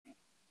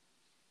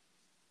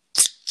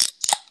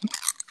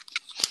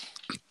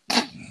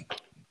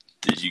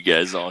Did you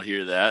guys all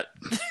hear that?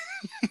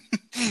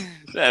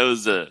 That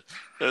was a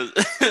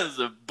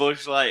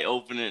Busch Light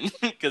opening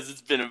because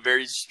it's been a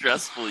very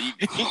stressful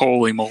evening.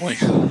 Holy moly.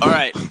 All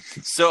right,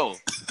 so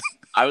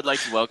I would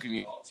like to welcome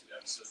you.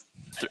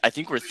 I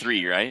think we're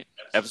 3, right?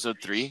 Episode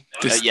 3?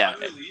 Yeah.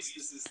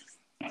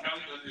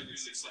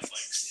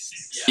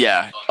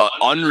 Yeah,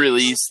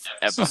 unreleased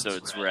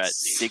episodes we're at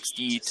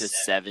 60 to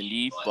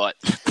 70, but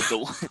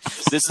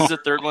this is the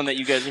third one that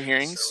you guys are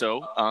hearing.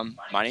 So,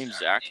 my name is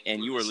Zach,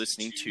 and you are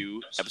listening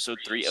to episode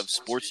 3 of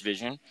Sports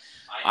Vision.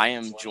 I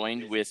am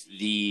joined with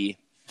the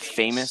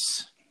famous.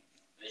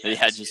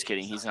 Yeah, just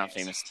kidding. He's not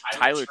famous.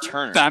 Tyler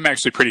Turner. I'm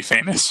actually pretty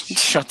famous.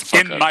 Shut the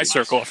fuck up. In my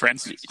circle of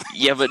friends.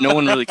 Yeah, but no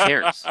one really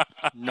cares.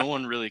 No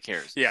one really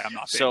cares. Yeah, I'm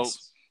not famous. So,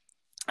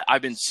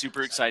 I've been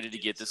super excited to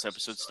get this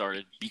episode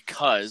started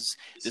because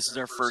this is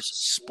our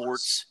first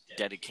sports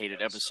dedicated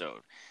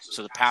episode.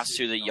 So the past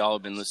 2 that y'all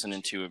have been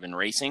listening to have been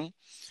racing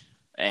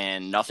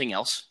and nothing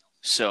else.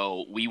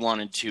 So we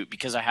wanted to,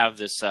 because I have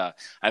this, I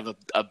have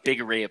a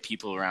big array of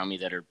people around me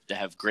that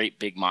have great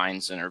big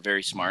minds and are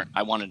very smart.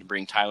 I wanted to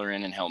bring Tyler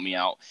in and help me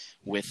out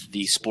with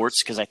the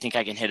sports because I think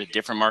I can hit a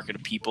different market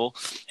of people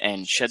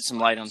and shed some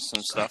light on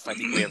some stuff. I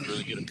think we have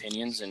really good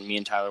opinions, and me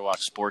and Tyler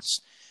watch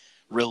sports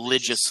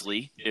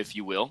religiously, if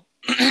you will.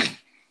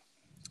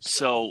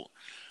 So,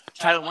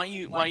 Tyler, why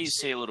don't you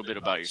say a little bit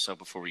about yourself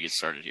before we get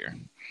started here?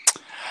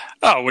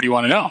 Oh, what do you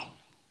want to know?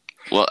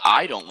 Well,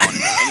 I don't want to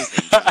know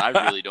anything because I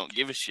really don't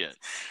give a shit.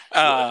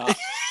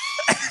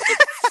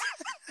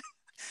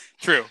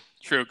 True.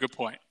 Good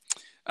point.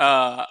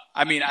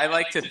 I mean, I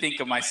like to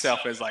think of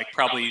myself as like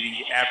probably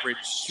the average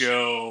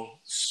Joe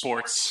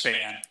sports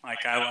fan.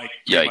 Like I like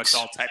pretty much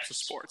all types of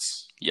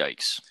sports.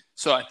 Yikes.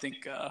 So I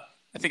think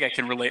I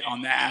can relate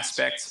on that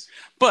aspect.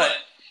 But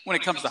when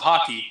it comes to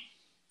hockey,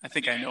 I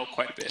think I know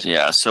quite a bit.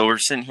 Yeah, so we're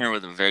sitting here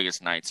with a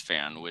Vegas Knights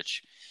fan,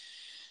 which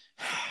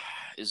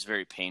is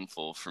very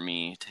painful for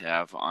me to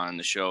have on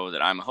the show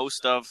that I'm a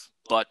host of.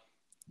 But,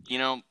 you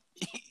know,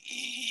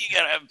 you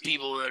got to have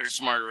people that are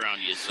smart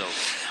around you. So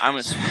I'm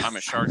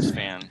a Sharks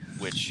fan,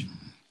 which...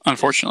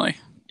 Unfortunately.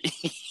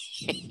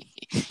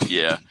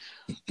 Yeah.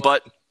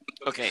 But,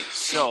 okay,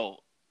 so...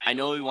 I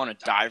know we want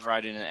to dive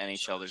right into the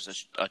NHL.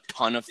 There's a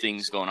ton of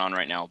things going on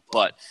right now,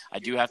 but I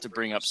do have to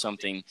bring up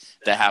something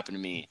that happened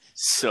to me.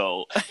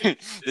 So I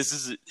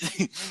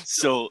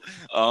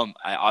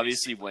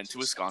obviously went to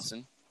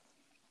Wisconsin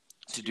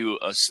to do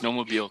a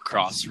snowmobile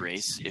cross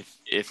race.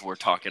 If we're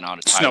talking out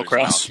of Tyler's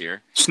mouth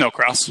here,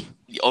 snowcross.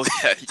 Oh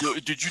yeah,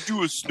 did you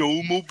do a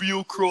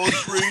snowmobile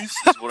cross race?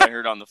 That's what I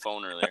heard on the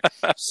phone earlier.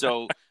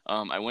 So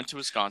I went to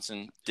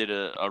Wisconsin, did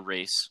a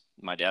race.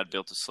 My dad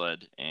built a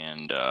sled,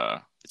 and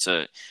it's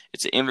an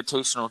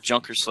invitational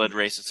junker sled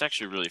race. It's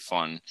actually really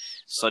fun.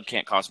 Sled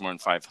can't cost more than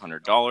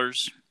 $500,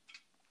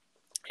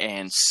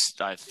 and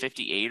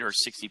 58 or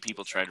 60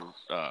 people tried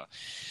to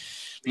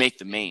make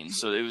the main.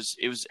 So it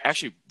was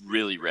actually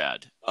really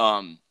rad.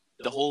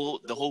 The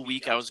whole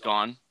week I was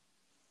gone.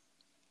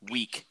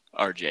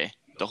 RJ.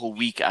 The whole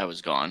week I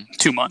was gone.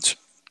 2 months.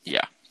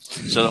 Yeah.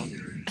 So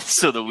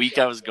the week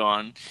I was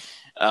gone.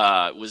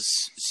 Was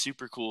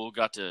super cool.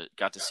 Got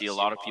to see a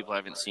lot of people I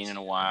haven't seen in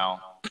a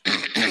while.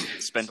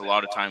 Spent a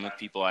lot of time with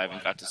people I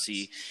haven't got to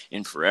see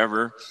in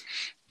forever.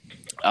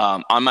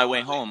 On my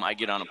way home, I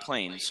get on a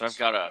plane. So I've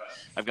got a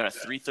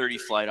 3:30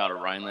 flight out of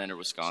Rhinelander,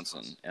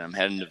 Wisconsin, and I'm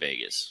heading to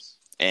Vegas.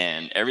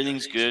 And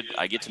everything's good.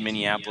 I get to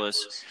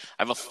Minneapolis.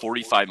 I have a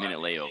 45-minute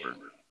layover.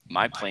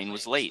 My plane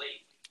was late,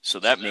 so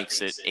that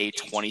makes it a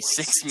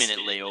 26-minute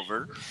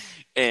layover.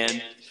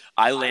 And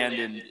I land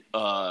in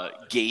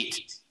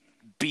gate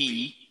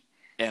B,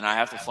 and I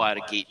have to fly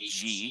to gate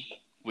G,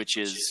 which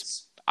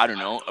is, I don't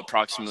know,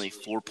 approximately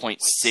 4.6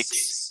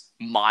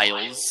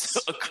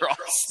 miles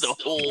across the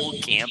whole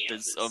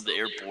campus of the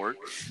airport.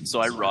 So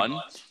I run,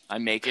 I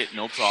make it,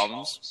 no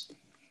problems.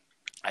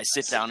 I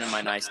sit down in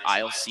my nice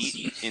aisle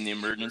seat in the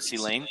emergency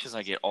lane because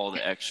I get all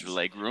the extra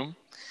leg room.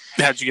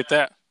 How'd you get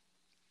that?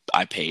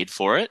 I paid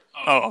for it.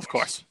 Oh, of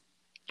course.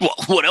 Well,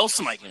 what else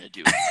am I going to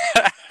do?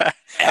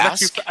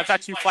 I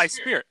thought you fly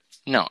Spirit.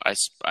 No,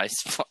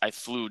 I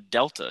flew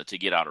Delta to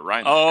get out of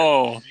Rhinelander.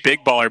 Oh,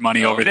 big baller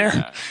money over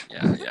there.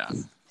 Yeah.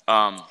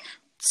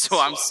 So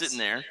I'm sitting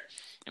there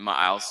in my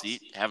aisle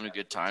seat, having a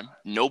good time.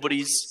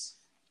 Nobody's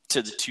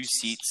to the 2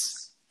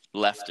 seats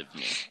left of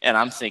me. And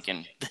I'm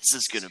thinking, this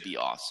is going to be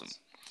awesome.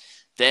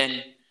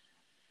 Then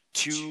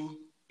 2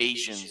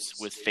 Asians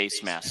with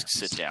face masks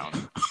sit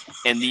down,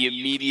 and the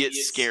immediate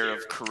scare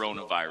of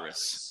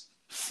coronavirus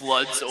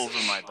floods over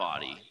my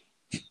body.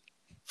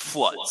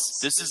 Floods.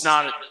 This is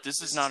not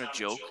a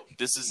joke.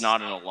 This is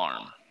not an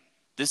alarm.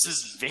 This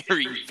is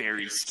very,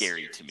 very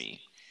scary to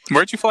me.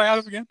 Where'd you fly out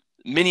of again?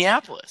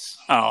 Minneapolis.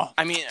 Oh,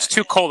 I mean, it's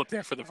too cold up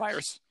there for the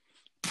virus.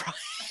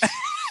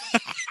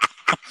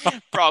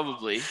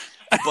 Probably,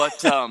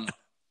 but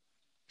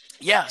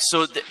yeah.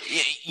 So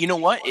you know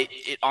what?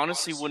 It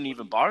honestly wouldn't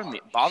even bother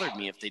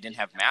me if they didn't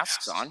have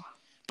masks on.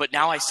 But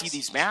now I see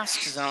these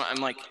masks, and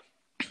I'm like,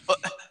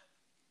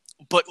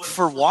 but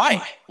for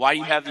why? Why do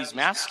you have these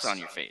masks on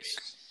your face?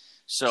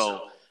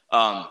 So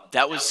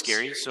That was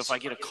scary. So if I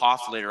get a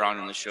cough later on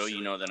in the show,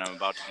 you know that I'm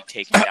about to be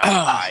taken down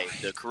by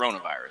the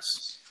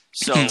coronavirus.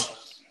 So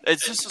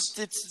it's just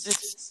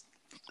it's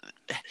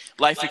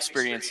life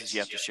experiences you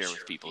have to share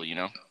with people, you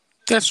know?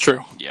 That's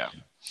true. Yeah.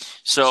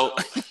 So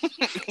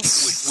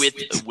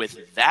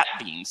with that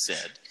being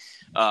said,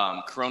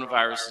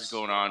 coronavirus is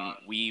going on.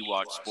 We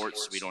watch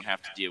sports, so we don't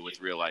have to deal with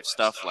real life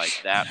stuff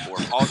like that or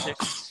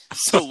politics.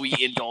 So we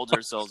indulge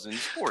ourselves in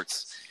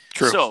sports.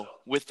 True. So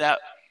with that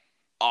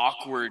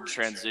awkward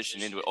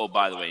transition into it. Oh,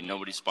 by the way,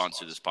 nobody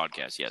sponsored this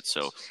podcast yet.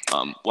 So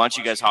why don't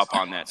you guys hop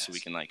on that so we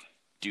can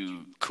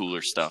do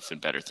cooler stuff and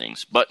better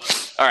things.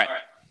 But all right.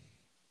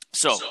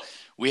 So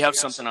we have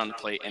something on the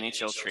plate.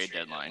 NHL trade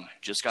deadline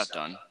just got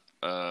done.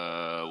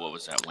 What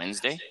was that?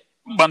 Wednesday?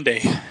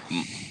 Monday.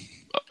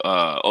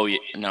 Oh yeah,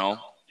 no.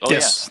 Oh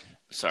yes. Yeah.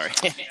 Sorry.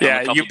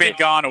 Yeah, you've been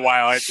gone a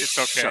while. It's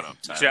okay. Shut up,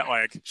 Tyler. Jet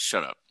lag.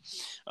 Shut up.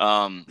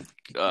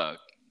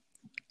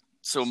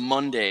 So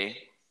Monday,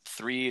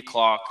 3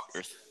 o'clock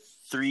or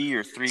 3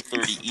 or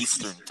 3:30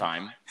 Eastern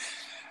time.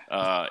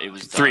 It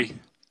was done.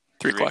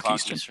 3 o'clock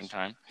Eastern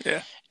time.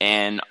 Yeah.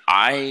 And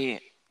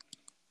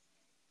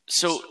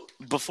so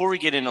before we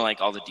get into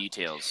all the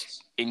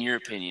details, in your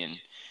opinion,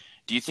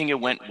 do you think it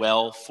went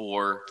well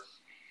for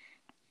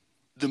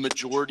the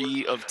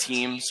majority of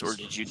teams, or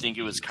did you think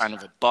it was kind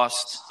of a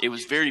bust? It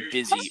was very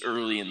busy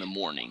early in the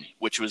morning,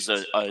 which was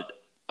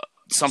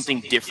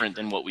something different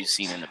than what we've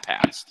seen in the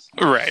past.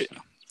 Right.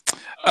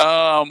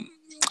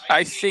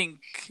 I think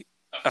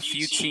a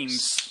few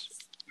teams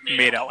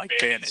made out like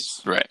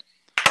bandits. Right.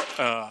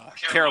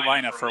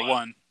 Carolina, for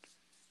one.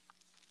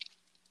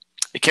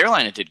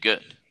 Carolina did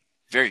good.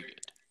 Very good.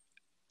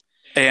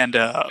 And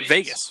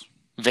Vegas.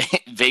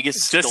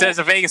 Vegas stole, just as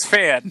a Vegas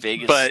fan.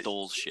 Vegas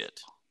stole shit.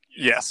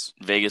 Yes.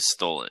 Vegas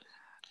stole it.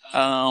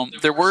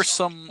 There were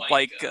some,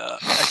 I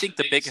think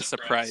the biggest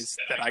surprise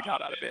that I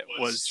got out of it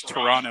was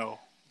Toronto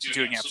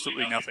doing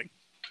absolutely nothing.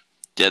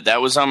 Yeah,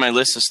 that was on my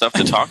list of stuff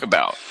to talk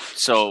about.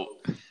 So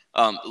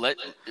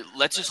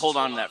let's just hold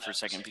on to that for a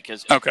second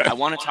because I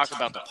want to talk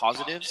about the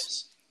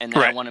positives, and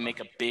then I want to make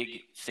a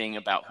big thing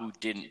about who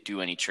didn't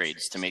do any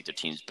trades to make their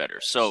teams better.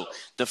 So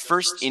the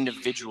first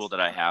individual that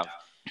I have,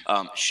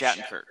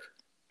 Shattenkirk,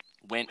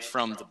 went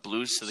from the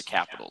Blues to the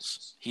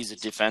Capitals. He's a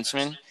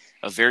defenseman,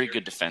 a very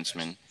good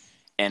defenseman,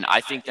 and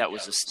I think that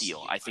was a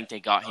steal. I think they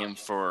got him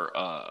for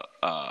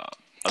a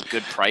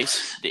good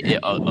price, a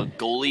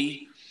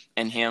goalie.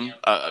 And him,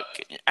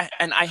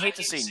 and I hate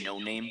to say no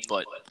name,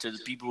 but to the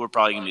people who are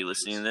probably going to be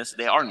listening to this,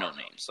 they are no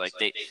names.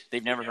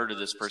 They've never heard of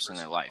this person in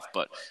their life.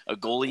 But a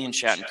goalie in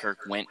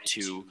Shattenkirk went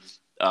to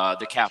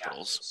the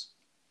Capitals,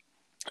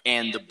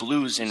 and the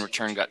Blues in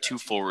return got 2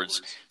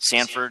 forwards,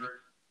 Sanford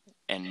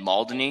and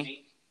Maldini,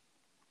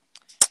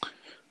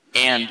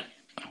 and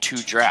 2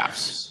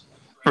 drafts.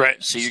 Right.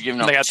 So you're giving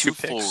up 2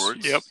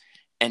 forwards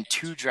and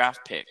 2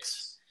 draft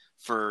picks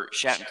for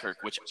Shattenkirk,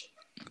 which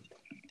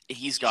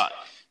he's got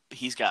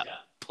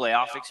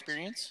playoff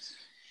experience.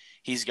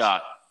 He's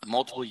got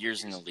multiple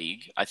years in the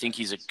league. I think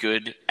he's a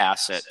good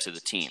asset to the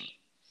team.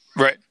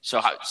 Right.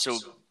 So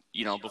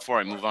before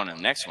I move on to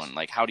the next one,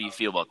 how do you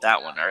feel about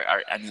that one?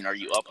 Are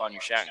you up on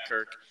your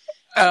Shattenkirk?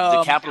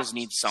 The Capitals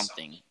need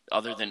something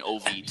other than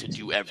Ovi to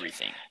do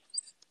everything.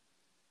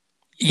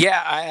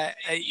 Yeah,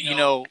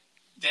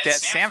 that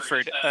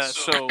Sanford.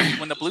 So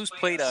when the Blues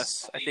played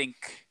us, I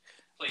think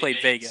played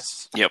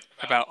Vegas. Yep.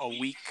 About a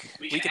week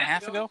and a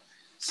half ago.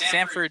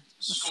 Sanford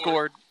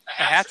scored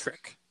a hat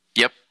trick.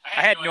 Yep.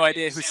 I had no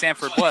idea who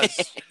Sanford was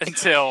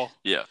until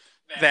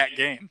that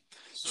game.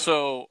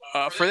 So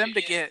for them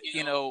to get,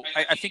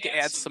 I think it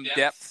adds some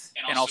depth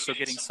and also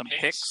getting some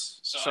picks.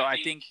 So I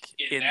think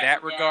in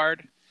that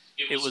regard,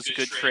 it was a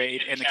good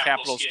trade, and the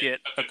Capitals get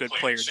a good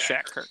player in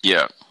Shattenkirk.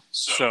 Yeah.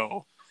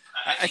 So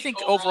I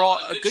think overall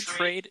a good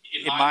trade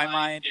in my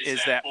mind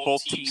is that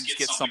both teams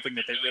get something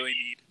that they really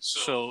need.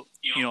 So,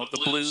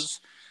 the Blues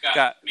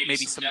got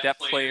maybe some depth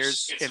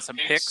players and some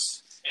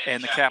picks,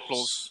 and the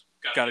Capitals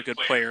got a good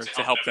player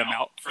to help them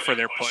out for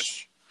their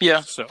push.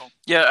 Yeah. So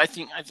I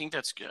think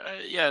that's good.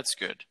 Yeah, it's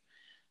good.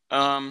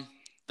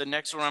 The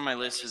next one on my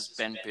list is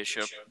Ben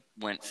Bishop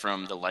went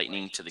from the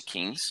Lightning to the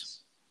Kings.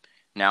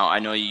 Now I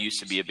know you used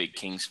to be a big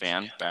Kings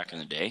fan back in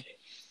the day.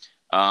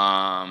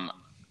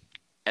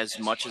 As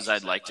much as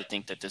I'd like to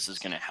think that this is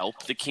going to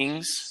help the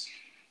Kings,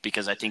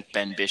 because I think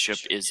Ben Bishop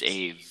is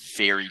a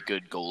very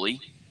good goalie.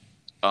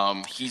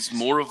 He's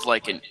more of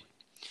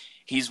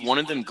he's one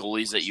of them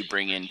goalies that you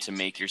bring in to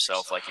make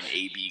yourself an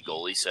AB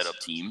goalie setup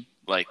team,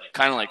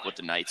 kind of like what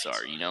the Knights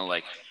are,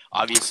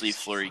 obviously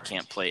Fleury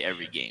can't play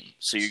every game.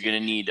 So you're going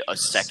to need a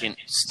second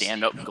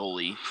stand-up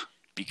goalie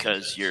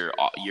because your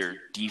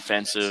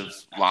defensive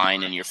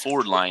line and your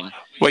forward line.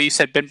 Well, you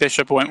said Ben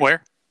Bishop went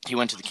where? He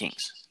went to the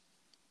Kings.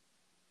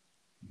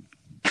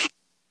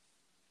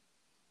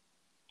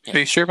 Yeah. Are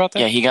you sure about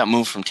that? Yeah, he got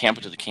moved from Tampa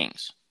to the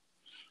Kings.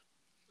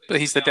 But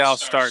he's the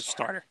Dallas Stars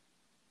starter.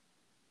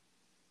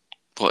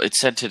 Well, it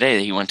said today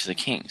that he went to the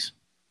Kings,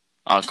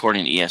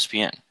 according to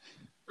ESPN.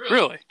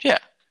 Really? Yeah.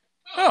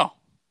 Oh.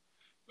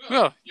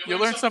 Oh, you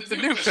learned something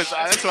new because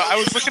that's what I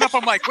was looking up.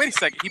 I'm like, wait a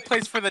second, he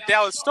plays for the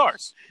Dallas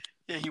Stars.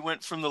 Yeah, he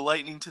went from the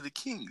Lightning to the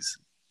Kings.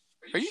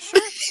 Are you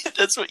sure?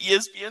 That's what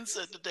ESPN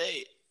said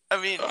today.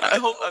 I mean, I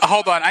hope.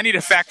 Hold on, I need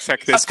to fact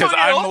check this because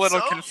I'm a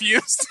little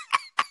confused.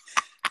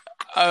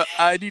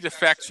 I need to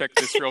fact check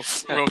this real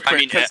quick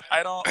because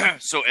I don't.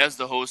 So, as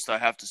the host, I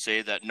have to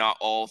say that not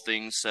all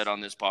things said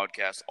on this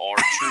podcast are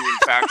true and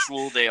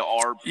factual. They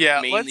are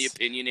mainly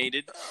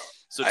opinionated.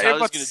 So,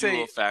 Tyler's going to do a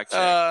little fact check.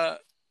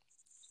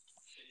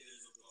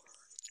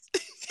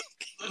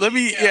 I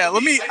think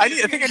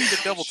I need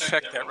to double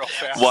check that real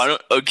fast.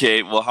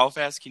 Well, how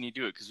fast can you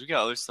do it? Because we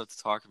got other stuff to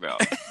talk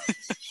about.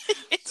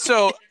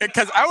 So,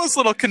 because I was a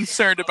little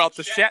concerned about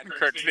the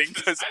Shattenkirk thing,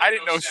 because I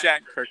didn't know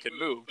Shattenkirk had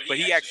moved, but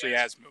he actually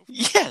has moved.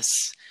 Yes.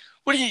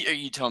 What are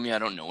you telling me? I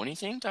don't know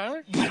anything,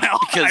 Tyler? No,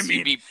 because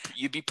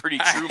you'd be pretty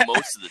true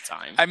most of the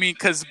time. I mean,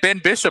 because Ben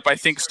Bishop, I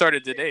think,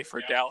 started today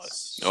for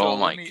Dallas. So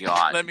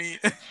God!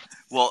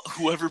 Well,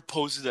 whoever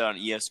posted that on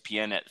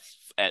ESPN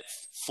at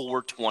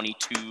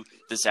 4:22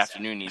 this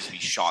afternoon needs to be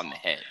shot in the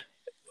head.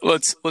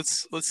 Let's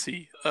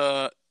see.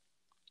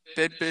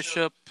 Ben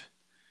Bishop.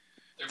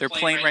 They're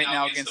playing right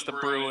now against the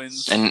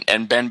Bruins.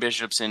 And Ben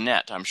Bishop's in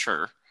net, I'm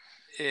sure.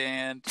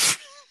 And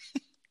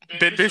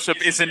Ben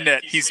Bishop is in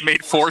net. He's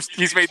made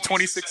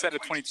 26 out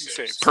of 22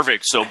 saves.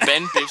 Perfect. So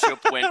Ben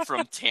Bishop went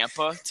from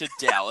Tampa to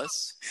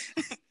Dallas,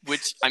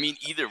 which, I mean,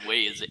 either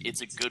way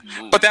it's a good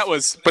move. But that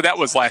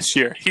was last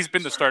year. He's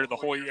been the starter the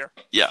whole year.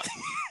 Yeah.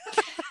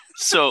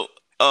 So,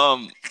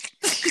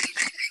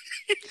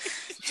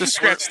 just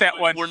scratch that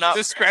one.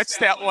 Just scratch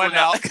that one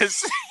out because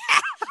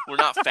we're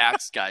not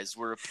facts guys.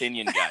 We're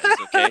opinion guys.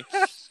 Okay.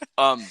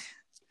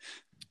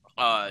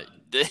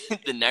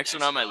 The next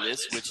one on my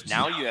list, which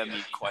now you have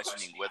me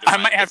questioning whether I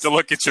might have to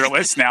look at your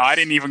list now. I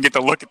didn't even get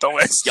to look at the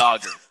list.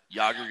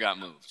 Jágr got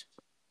moved.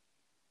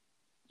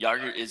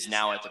 Jágr is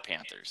now at the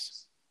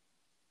Panthers.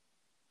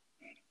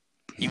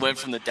 He went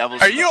from the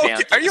Devils to the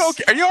Panthers. Are you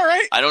okay? Are you all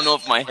right? I don't know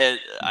if my head.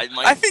 I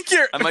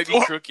might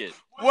be crooked.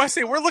 Well, I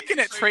say we're looking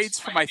at trades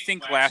from I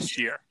think last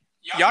year.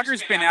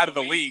 Jágr's been out of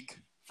the league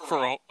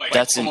for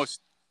almost.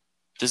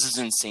 This is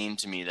insane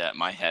to me that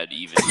my head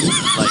even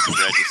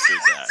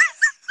registered that.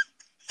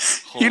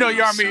 You know,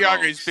 Jaromir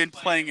Jágr's been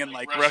playing in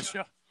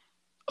Russia.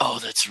 Oh,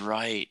 that's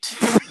right.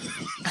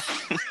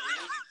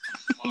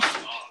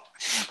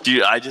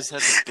 Dude, I just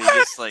had the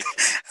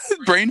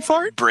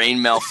biggest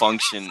brain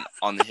malfunction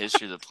on the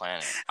history of the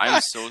planet.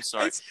 I'm so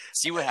sorry.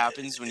 See what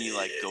happens when you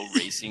go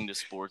racing to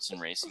sports and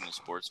racing to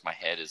sports? My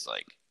head is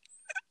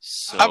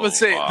so I would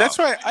say off. That's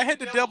why I had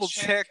to double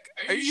check.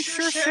 Are you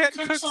sure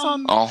Shattenkirk's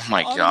on? Oh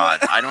my God,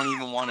 I don't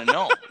even want to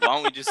know. Why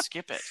don't we just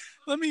skip it?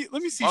 Let me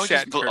see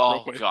Shattenkirk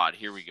real quick. God,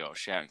 here we go.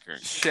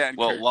 Shattenkirk.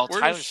 Well, while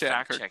Tyler's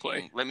fact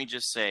checking, let me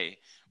just say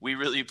we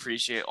really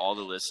appreciate all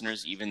the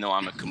listeners, even though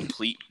I'm a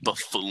complete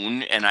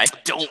buffoon and I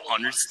don't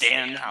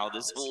understand how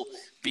this whole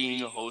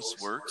being a host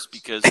works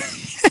because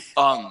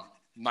I'm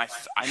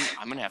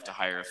gonna have to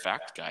hire a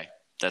fact guy.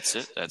 That's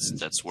it.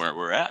 That's where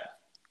we're at.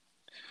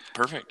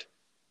 Perfect.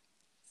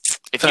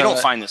 If you don't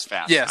find this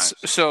fast. Yes.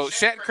 So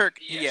Shattenkirk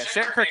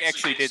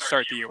actually did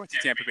start the year with the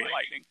Tampa Bay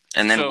Lightning.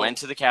 And then went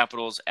to the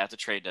Capitals at the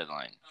trade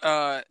deadline.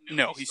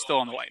 No, he's still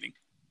on the Lightning.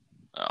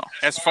 Oh.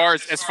 As far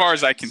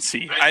as I can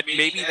see.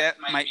 Maybe that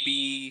might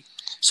be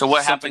So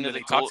what happened to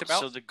the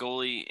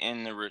goalie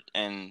and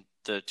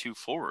the two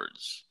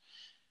forwards?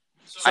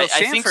 So I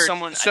think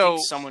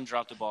someone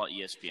dropped the ball at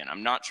ESPN.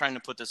 I'm not trying to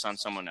put this on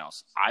someone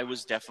else. I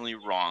was definitely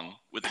wrong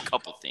with a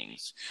couple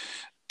things.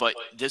 But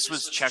this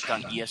was checked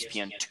on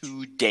ESPN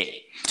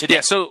today.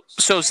 Yeah, so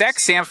Zach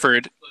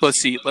Sanford,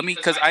 let's see.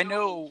 Because I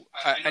know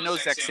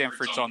Zach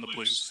Sanford's on the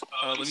Blues.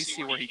 Let me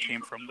see where he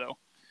came from, though.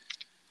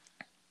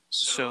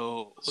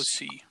 So, let's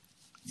see.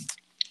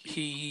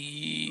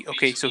 He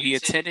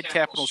attended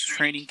Capitals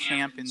training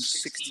camp in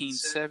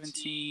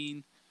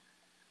 16-17.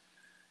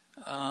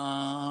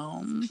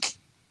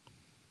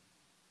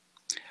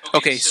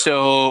 Okay,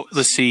 so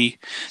let's see.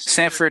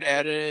 Sanford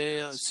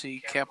added,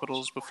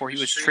 Capitals before he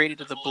was traded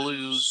to the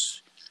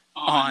Blues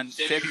on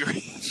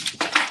February.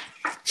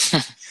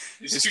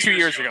 This is 2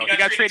 years ago. He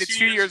got traded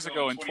 2 years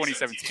ago in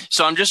 2017.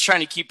 So I'm just trying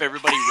to keep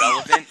everybody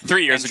relevant.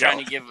 3 years ago.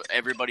 Trying to give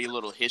everybody a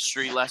little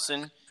history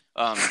lesson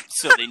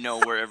so they know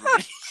where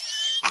everybody...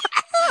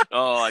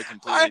 Oh, I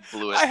completely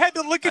blew it. I had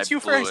to look at you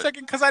for a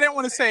second because I didn't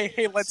want to say,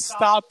 hey, let's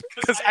stop,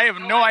 because I have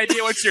no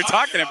idea what you're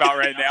talking about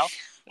right now.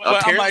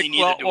 Apparently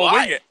neither do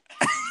I.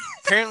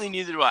 Apparently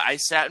neither do I. I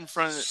sat in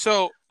front of it.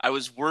 So I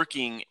was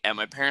working at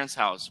my parents'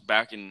 house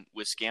back in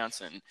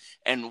Wisconsin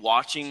and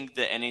watching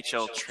the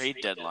NHL trade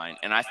deadline,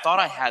 and I thought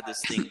I had this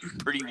thing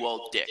pretty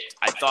well dicked.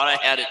 I thought I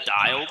had it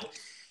dialed,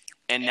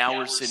 and now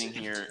we're sitting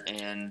here,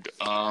 and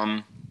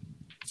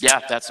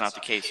that's not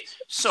the case.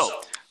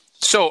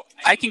 So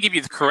I can give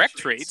you the correct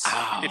trades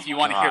if you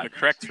want to hear the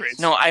correct trades.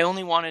 No, I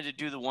only wanted to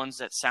do the ones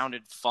that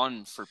sounded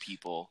fun for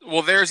people.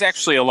 Well, there's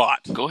actually a lot.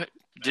 Go ahead.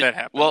 That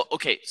happened. Well,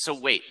 okay, so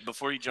wait,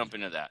 before you jump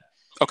into that.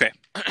 Okay.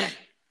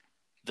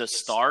 The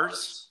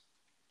Stars,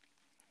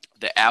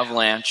 the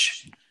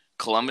Avalanche,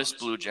 Columbus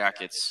Blue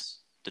Jackets,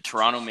 the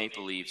Toronto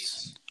Maple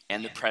Leafs,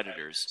 and the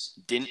Predators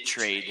didn't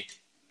trade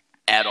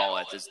at all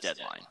at this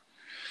deadline.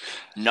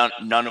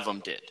 None of them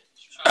did.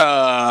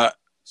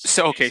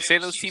 Say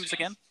those teams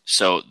again.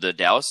 So the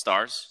Dallas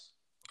Stars,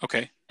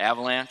 Okay.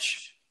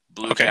 Avalanche,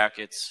 Blue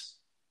Jackets,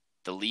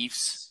 the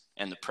Leafs,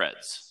 and the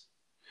Preds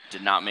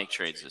did not make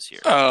trades this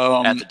year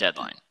at the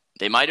deadline.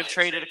 They might have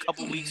traded a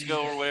couple weeks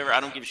ago or whatever. I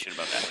don't give a shit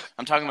about that.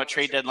 I'm talking about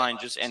trade deadline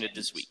just ended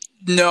this week.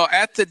 No,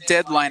 at the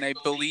deadline, I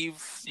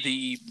believe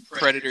the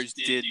Predators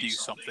did do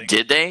something.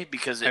 Did they?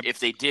 Because if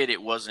they did,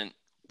 it wasn't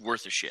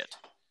worth a shit.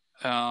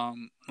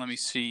 Let me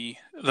see.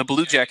 The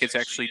Blue Jackets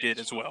actually did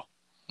as well.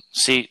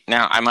 See,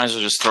 now I might as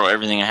well just throw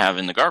everything I have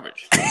in the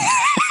garbage.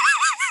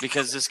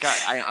 Because this guy,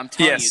 I'm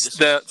telling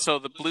you. So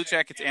the Blue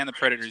Jackets and the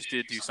Predators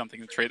did do something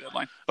with trade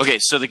deadline. Okay,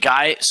 so the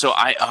guy,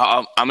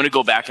 I'm going to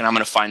go back and I'm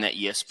going to find that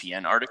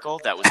ESPN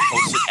article that was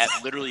posted at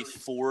literally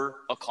 4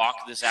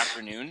 o'clock this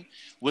afternoon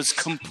was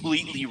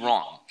completely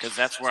wrong because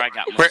that's where I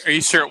got my. Are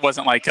you sure it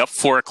wasn't like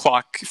 4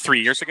 o'clock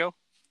 3 years ago?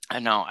 I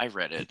know, I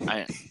read it.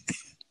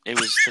 It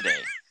was today,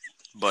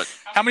 but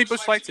how many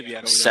Busch Lights have you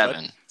had over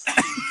 7.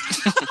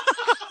 There,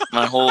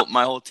 my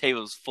whole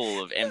table is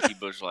full of empty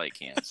Busch Light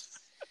cans.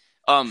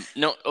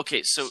 No,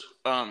 okay, so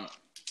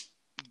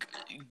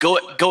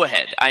go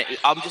ahead.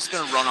 I'm just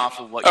gonna run off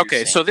of what you're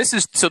saying. so this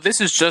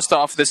is just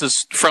off. This is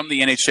from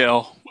the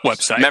NHL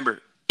website.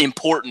 Remember,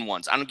 important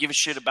ones. I don't give a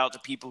shit about the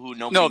people who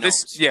know.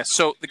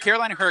 So the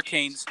Carolina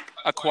Hurricanes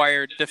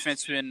acquired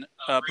defenseman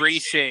Brady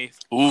Shea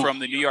from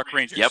the New York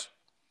Rangers. Yep.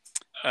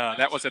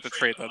 That was at the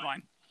trade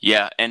deadline.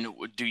 Yeah, and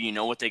do you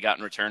know what they got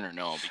in return or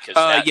no?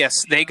 Because yes,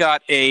 they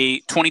got a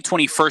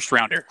 2020 first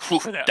rounder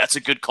for that. That's a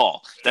good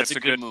call. That's a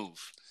good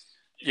move.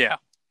 Yeah.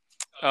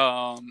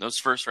 Those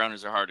first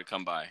rounders are hard to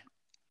come by.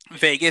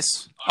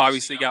 Vegas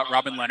obviously got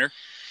Robin Lehner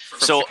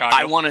from So Chicago.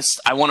 I want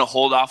to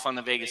hold off on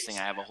the Vegas thing.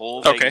 I have a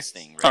whole Vegas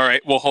thing. Right? All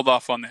right, we'll hold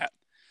off on that.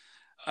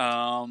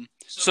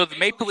 So the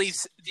Maple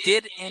Leafs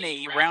did, in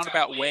a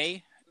roundabout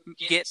way,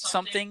 get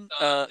something.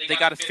 They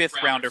got a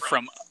 5th rounder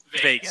from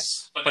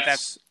Vegas, but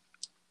that's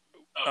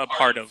a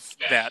part of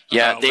that.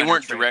 Yeah, they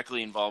weren't trade.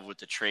 directly involved with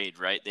the trade,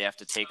 right? They have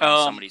to take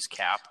on somebody's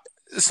cap.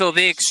 So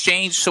they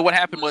exchanged. So what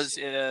happened was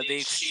they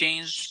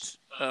exchanged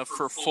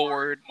for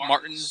forward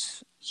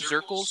Martins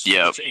Zirkles,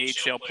 Yep.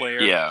 AHL player.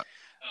 Yeah.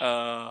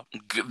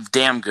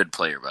 Damn good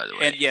player, by the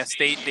way. And yes,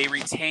 they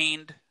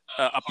retained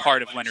a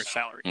part of Leonard's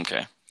salary.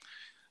 Okay.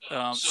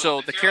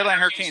 So the Carolina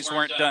Hurricanes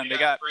weren't done. They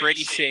got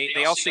Brady Shea.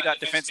 They also got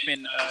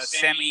defenseman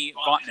Sami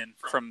Vatanen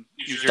from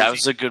New Jersey. That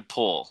was a good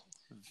pull.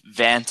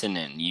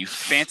 Vatanen.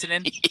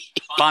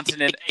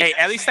 Vatanen. Hey,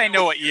 at least I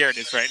know what year it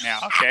is right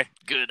now, okay?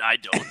 Good, I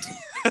don't.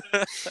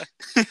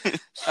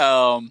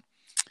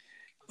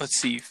 Let's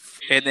see.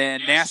 And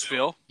then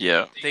Nashville.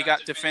 Yeah. They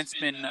got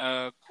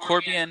defenseman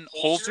Corbin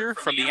Holzer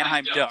from the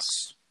Anaheim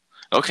Ducks.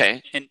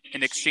 Okay. In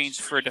exchange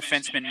for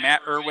defenseman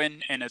Matt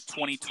Irwin and a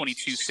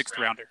 2022 6th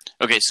rounder.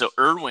 Okay, so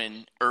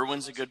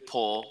Irwin's a good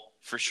pull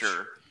for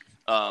sure.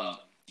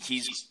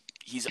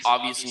 He's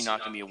obviously not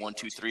going to be a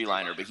 1-2-3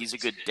 liner, but he's a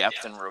good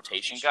depth and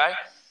rotation guy.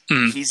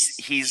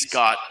 He's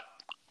got.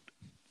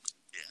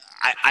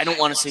 I don't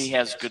want to say he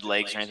has good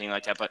legs or anything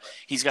like that, but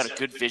he's got a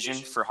good vision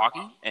for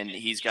hockey, and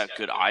he's got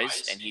good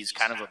eyes, and he's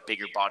kind of a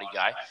bigger body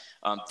guy.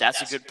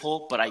 That's a good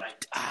pull, but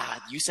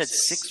you said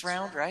 6th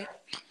round, right?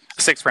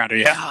 6th rounder,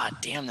 yeah. God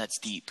damn, that's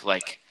deep.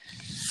 Like,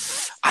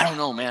 I don't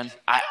know, man.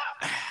 I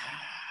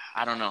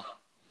don't know.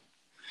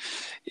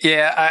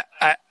 Yeah,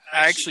 I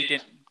actually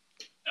didn't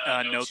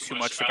know too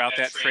much about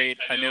that trade.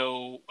 I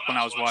know when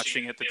I was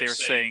watching it that they were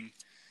saying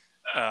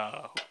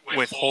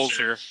with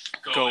Holzer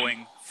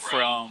going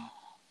from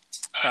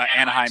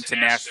Anaheim to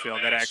Nashville,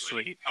 that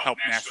actually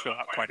helped Nashville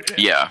out quite a bit.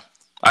 Yeah,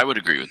 I would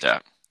agree with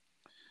that.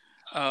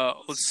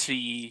 Let's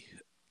see.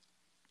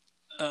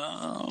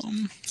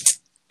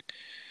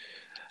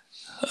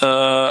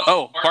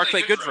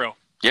 Barclay Goodrow.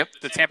 Yep.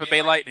 The Tampa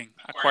Bay Lightning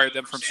acquired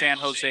them from San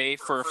Jose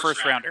for a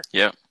 1st rounder.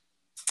 Yep.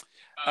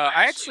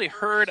 I actually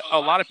heard a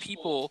lot of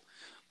people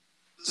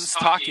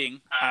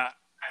talking, I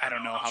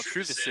don't know how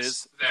true this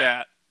is,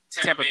 that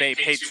Tampa Bay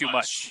paid too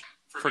much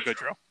for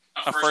Goodrow.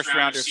 A 1st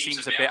rounder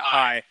seems a bit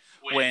high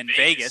when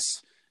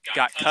Vegas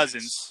got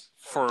Cousins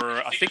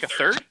for, I think, a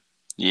 3rd?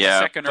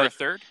 Yeah. A 2nd or a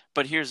 3rd?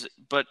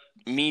 But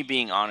me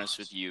being honest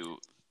with you,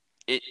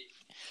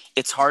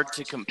 it's hard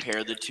to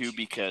compare the two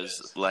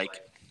because,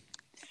 like,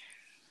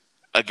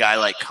 a guy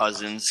like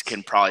Cousins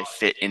can probably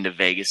fit into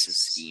Vegas'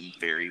 scheme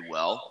very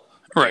well.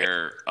 Right.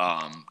 Where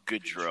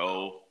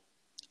Goodrow,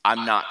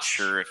 I'm not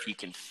sure if he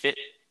can fit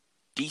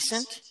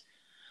decent,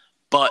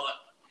 but,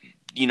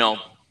 you know,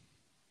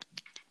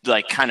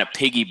 like kind of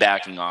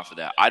piggybacking off of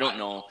that. I don't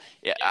know.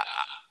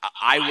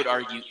 I would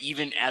argue,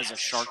 even as a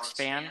Sharks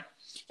fan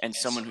and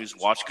someone who's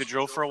watched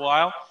Goodrow for a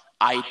while,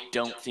 I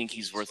don't think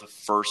he's worth a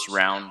 1st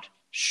round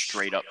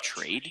straight up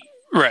trade.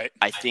 Right.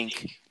 I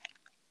think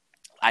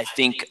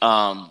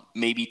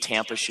maybe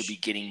Tampa should be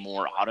getting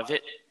more out of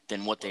it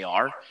than what they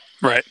are.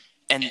 Right.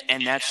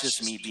 And that's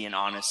just me being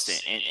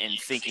honest and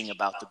thinking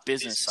about the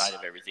business side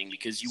of everything,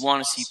 because you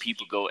want to see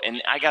people go.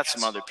 And I got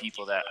some other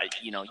people that,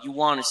 you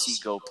want to see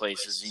go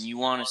places and you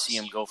want to see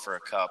them go for a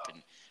cup.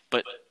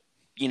 But,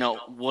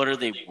 what are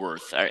they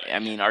worth? I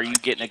mean, are you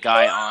getting a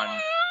guy on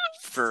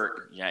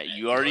for – yeah,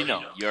 you already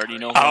know. You already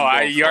know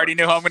who you already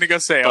know who I'm going to go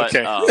say. But,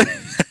 okay.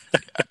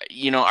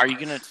 Are you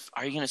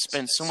gonna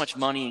spend so much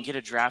money and get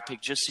a draft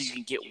pick just so you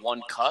can get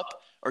one cup?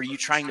 Or are you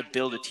trying to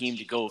build a team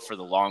to go for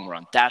the long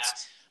run?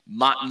 That's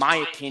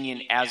my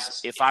opinion.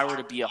 As if I were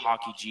to be a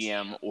hockey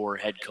GM or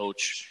head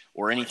coach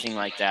or anything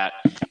like that,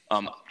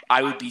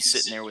 I would be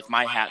sitting there with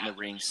my hat in the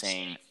ring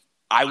saying,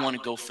 I want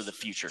to go for the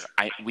future.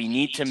 We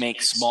need to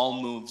make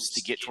small moves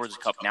to get towards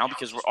the cup now,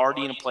 because we're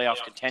already in a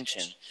playoff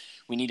contention.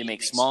 We need to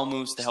make small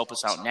moves to help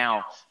us out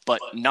now, but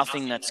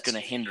nothing that's going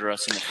to hinder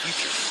us in the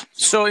future.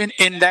 So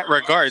in that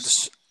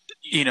regards,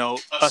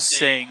 us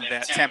saying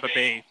that Tampa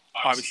Bay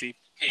obviously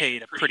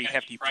paid a pretty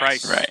hefty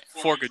price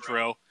for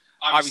Gaudreau.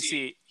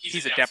 Obviously,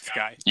 he's a depth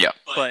guy. Yeah.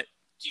 But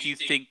do you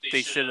think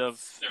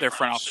their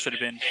front office should have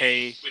been,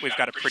 hey, we've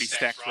got a pretty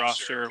stacked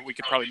roster. We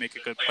could probably make a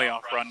good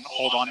playoff run.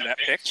 Hold on to that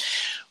pick.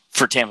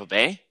 For Tampa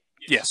Bay?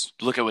 Yes.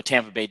 Look at what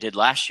Tampa Bay did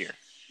last year.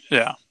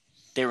 Yeah.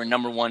 They were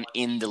number one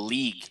in the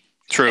league.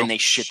 True. And they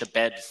shit the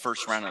bed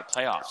first round of the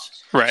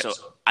playoffs. Right. So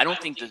I don't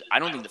think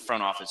the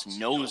front office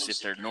knows if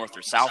they're north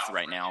or south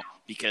right now,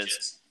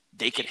 because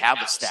they could have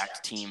a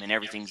stacked team and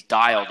everything's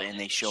dialed and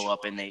they show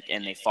up and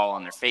they fall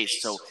on their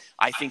face. So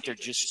I think they're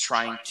just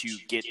trying to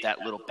get that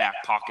little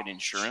back pocket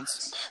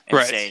insurance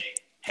and say,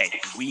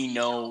 hey, we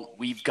know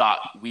we've got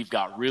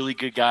really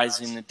good guys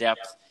in the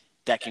depth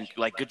that can,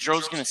 like,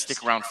 Gaudreau's going to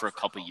stick around for a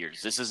couple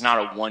years. This is not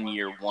a 1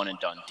 year one and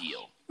done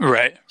deal.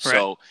 Right.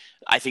 So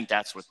I think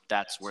that's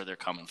where they're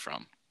coming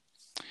from.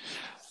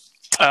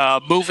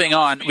 Moving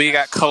on, we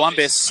got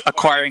Columbus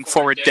acquiring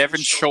forward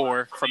Devin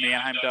Shore from the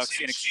Anaheim Ducks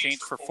in exchange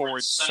for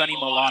forward Sonny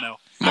Milano.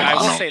 I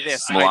will say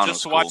this: I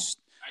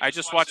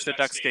just watched the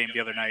Ducks game the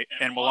other night,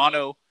 and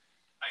Milano,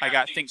 I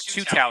got I think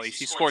 2 tallies.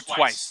 He scored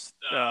twice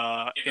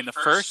in the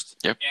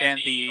first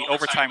and the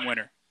overtime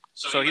winner.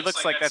 So he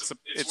looks like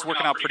it's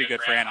working out pretty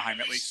good for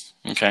Anaheim at least.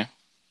 Okay.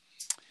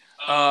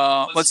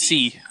 Let's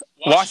see.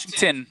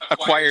 Washington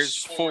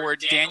acquires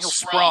forward Daniel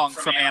Sprong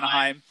from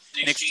Anaheim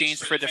in exchange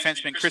for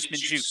defenseman Crispin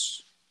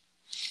Juice.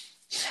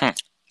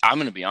 I'm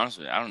going to be honest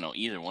with you. I don't know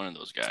either one of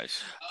those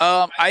guys.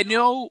 I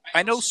know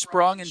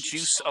Sprong and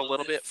Juice a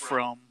little bit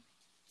from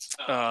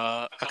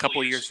a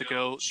couple of years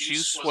ago.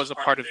 Juice was a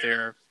part of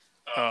their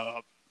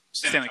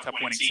Stanley Cup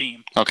winning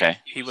team. Okay.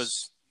 He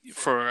was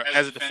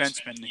as a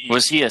defenseman.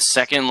 Was he a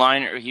second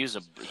line, or he was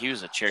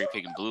a cherry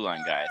picking blue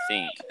line guy? I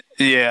think.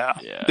 Yeah.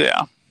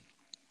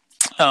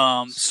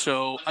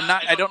 So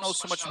I don't know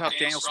so much about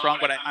Daniel Sprong,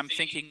 but I'm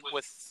thinking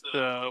with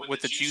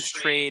the Juice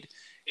trade,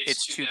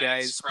 it's 2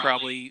 guys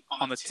probably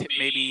on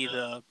maybe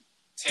the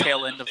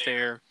tail end of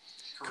their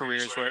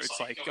careers where it's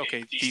like,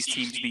 okay, these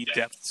teams need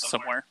depth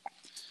somewhere.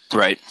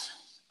 Right.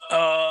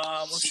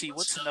 Let's see,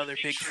 what's another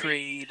big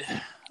trade?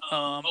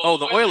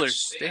 The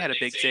Oilers, they had a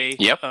big day.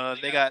 Yep.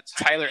 They got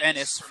Tyler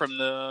Ennis from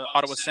the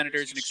Ottawa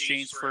Senators in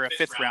exchange for a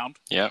 5th round.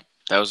 Yep.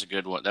 That was a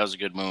good one. That was a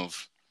good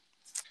move.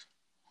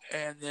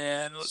 And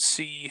then, let's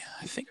see,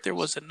 I think there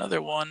was another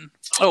one.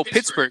 Oh,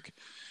 Pittsburgh.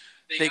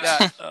 They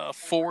got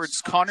forwards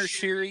Connor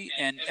Sheary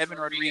and Evan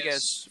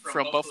Rodriguez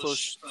from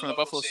the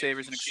Buffalo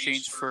Sabres in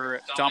exchange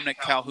for Dominic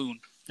Calhoun.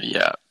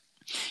 Yeah.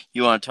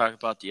 You want to talk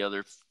about the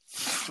other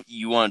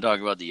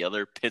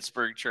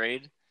Pittsburgh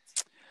trade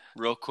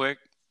real quick?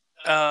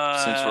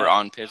 Since we're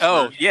on Pittsburgh.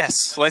 Oh,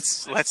 yes.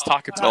 Let's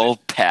talk about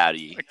old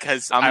Patty.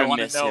 Because I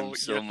want to miss know him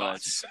so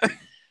much. Thoughts.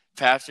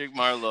 Patrick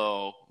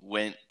Marleau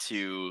went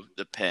to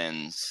the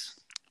Pens,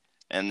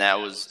 and that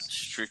was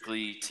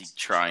strictly to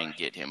try and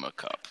get him a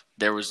cup.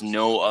 There was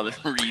no other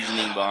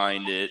reasoning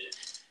behind it.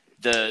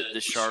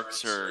 The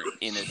Sharks are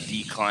in a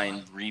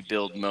decline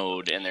rebuild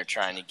mode, and they're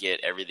trying to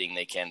get everything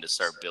they can to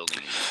start building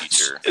in the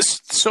future.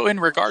 So in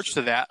regards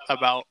to that,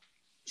 about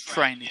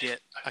trying to get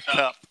a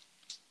cup,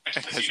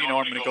 because you know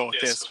I'm going to go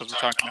with this because we're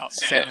talking about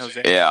San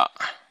Jose. Yeah.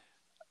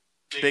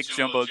 Big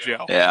Jumbo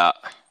Joe. Yeah.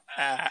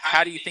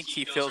 How do you think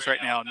he feels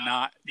right now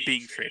not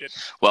being traded?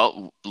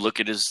 Well, look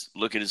at his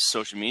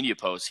social media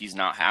posts. He's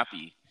not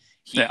happy.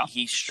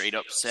 He straight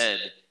up said,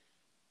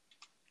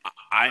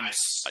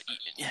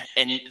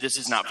 and this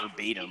is not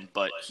verbatim,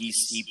 but he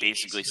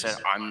basically said,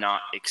 I'm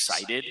not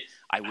excited.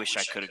 I wish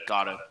I could have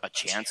got a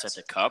chance at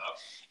the cup.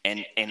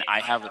 And I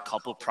have a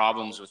couple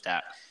problems with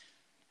that.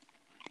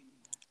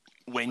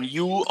 When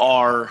you're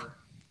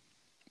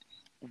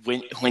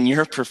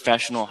a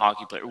professional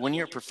hockey player, when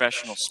you're a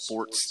professional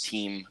sports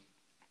team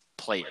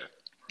player,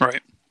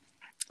 right?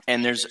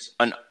 And there's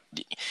an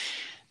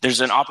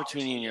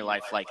opportunity in your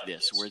life like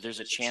this where there's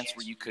a chance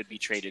where you could be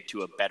traded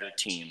to a better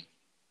team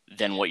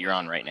than what you're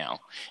on right now,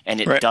 and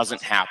it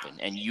doesn't happen,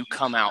 and you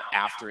come out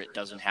after it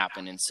doesn't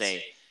happen and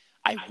say,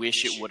 I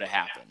wish it would have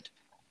happened.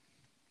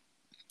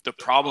 The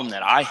problem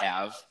that I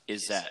have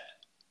is that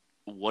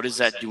what is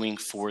that doing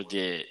for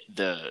the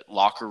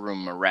locker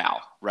room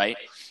morale, right?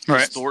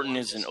 Right. Thornton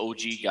is an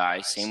OG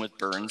guy, same with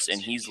Burns,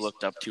 and he's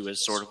looked up to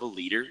as sort of a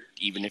leader,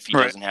 even if he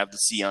Right. doesn't have the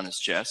C on his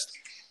chest.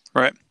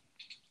 Right.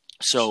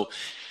 So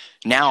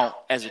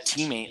now, as a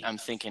teammate, I'm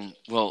thinking,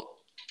 well,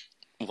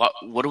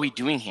 what are we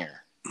doing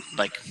here?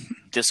 Like,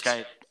 this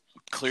guy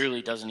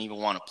clearly doesn't even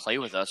want to play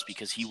with us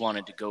because he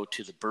wanted to go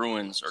to the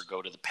Bruins or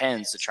go to the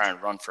Pens to try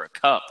and run for a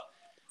cup.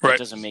 That Right.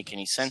 doesn't make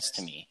any sense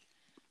to me.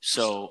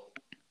 So,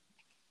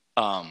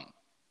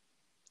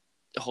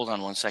 hold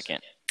on one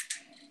second.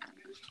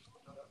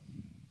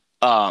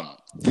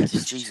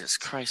 Jesus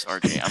Christ,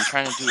 RJ, I'm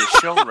trying to do a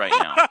show right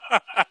now.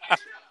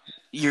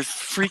 You're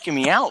freaking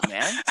me out,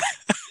 man.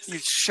 You're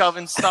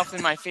shoving stuff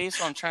in my face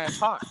while I'm trying to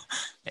talk.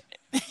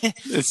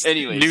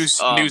 Anyways, news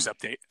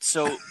update.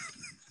 So,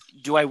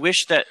 do I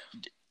wish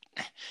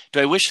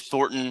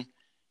Thornton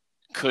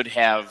could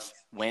have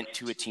went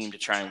to a team to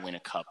try and win a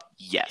cup?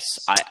 Yes.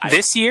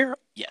 This year?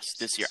 Yes,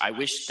 this year. I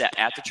wish that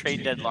at the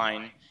trade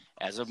deadline,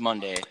 as of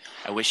Monday,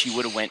 I wish he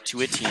would have went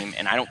to a team,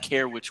 and I don't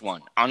care which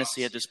one.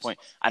 Honestly, at this point,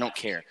 I don't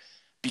care.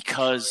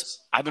 Because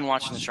I've been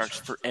watching the Sharks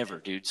forever,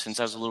 dude, since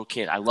I was a little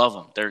kid. I love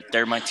them.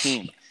 They're my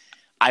team.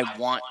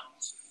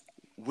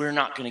 We're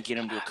not going to get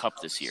them to a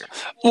cup this year.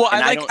 Well,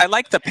 I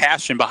like the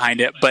passion behind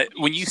it, but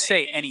when you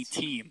say any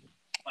team,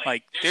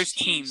 like there's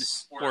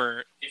teams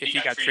where if he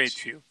got traded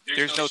to,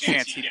 there's no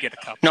chance he'd get a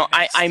cup. No,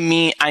 I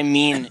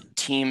mean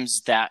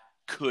teams that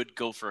could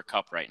go for a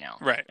cup right now.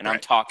 Right. And I'm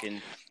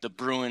talking the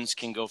Bruins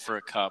can go for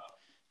a cup,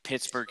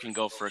 Pittsburgh can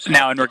go for a cup.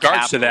 Now, in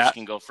regards to Capitals that,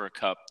 can go for a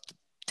cup.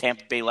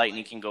 Tampa Bay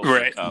Lightning can go for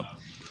a cup.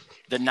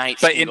 The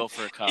Knights can go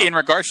for a cup. In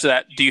regards to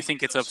that, do you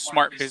think it's a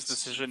smart business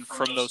decision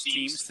from those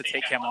teams to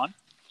take him on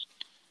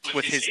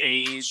with his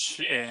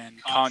age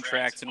and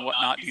contracts and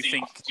whatnot? Do you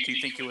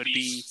think it would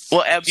be?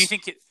 Well, do you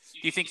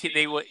think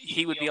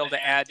he would be able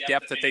to add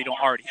depth that they don't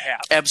already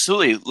have?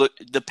 Absolutely. Look,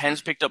 the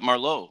Pens picked up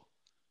Marleau.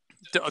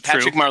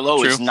 Patrick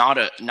Marleau is not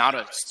a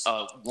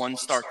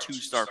 1-star,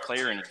 2-star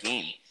player in a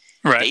game.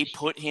 Right. They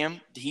put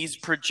him. He's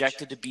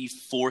projected to be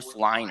fourth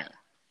liner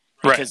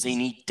because they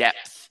need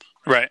depth.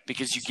 Right.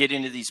 Because you get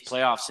into these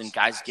playoffs and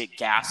guys get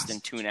gassed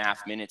in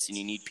 2.5 minutes, and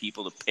you need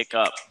people to pick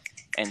up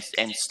and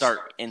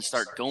start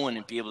going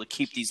and be able to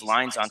keep these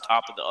lines on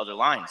top of the other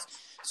lines.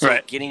 So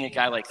getting a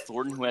guy like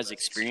Thornton who has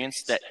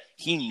experience that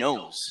he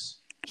knows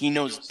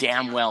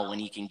damn well when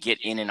he can get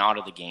in and out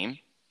of the game.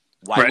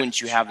 Why wouldn't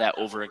you have that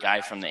over a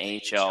guy from the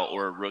AHL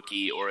or a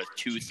rookie or a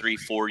 2, 3,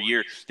 4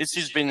 year? This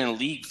has been in the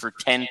league for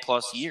 10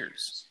 plus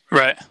years.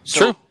 Right.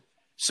 True.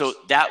 So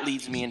that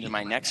leads me into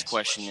my next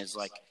question is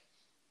like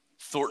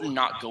Thornton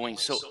not going.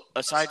 So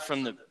aside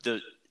from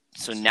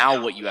so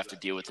now what you have to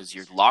deal with is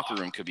your locker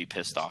room could be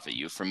pissed off at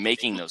you for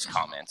making those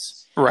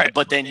comments. Right.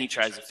 But then he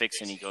tries to fix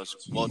it and he goes,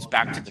 well, it's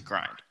back to the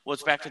grind. Well,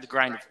 it's back to the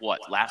grind of what?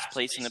 Last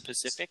place in the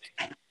Pacific?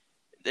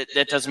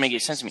 That doesn't make any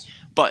sense to me.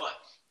 But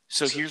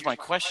so here's my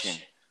question.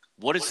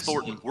 What is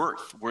Thornton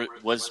worth?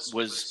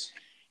 Was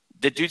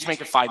the dude's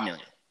making $5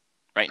 million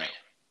right now?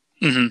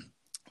 Mm-hmm.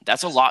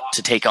 That's a lot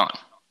to take on,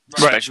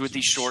 especially with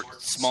these short,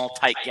 small,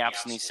 tight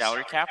gaps in these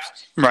salary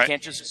caps. You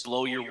can't just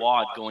blow your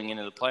wad going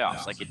into the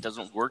playoffs. Like, it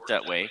doesn't work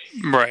that way.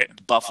 Right.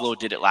 Buffalo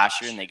did it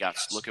last year, and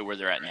look at where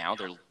they're at now.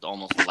 They're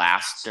almost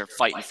last. They're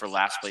fighting for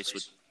last place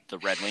with the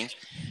Red Wings.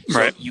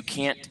 So you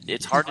can't.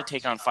 It's hard to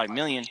take on $5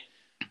 million.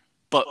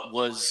 But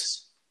were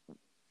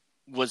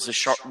the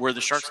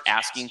Sharks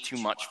asking too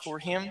much for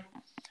him?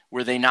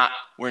 Were they not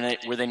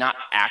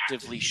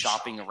actively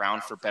shopping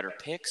around for better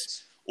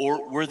picks?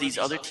 Or were these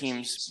other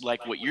teams,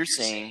 like what you're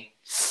saying,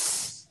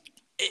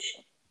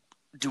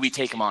 do we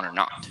take him on or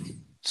not?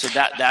 So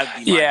that'd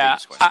be my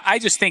biggest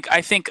question.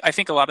 I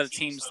think a lot of the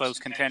teams, those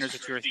contenders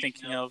that you were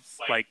thinking of,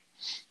 like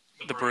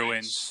the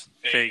Bruins,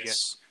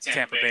 Vegas,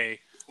 Tampa Bay,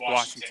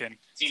 Washington,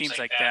 teams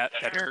like that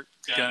are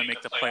going to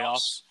make the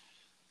playoffs.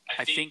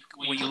 I think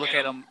when you look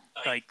at them,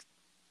 like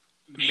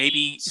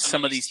maybe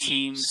some of these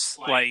teams,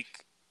 like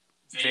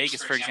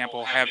Vegas, for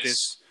example, have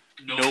this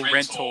no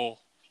rental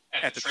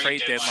at the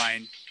trade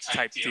deadline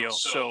type deal.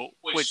 So,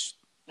 which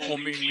will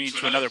lead me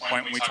to another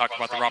point when we talk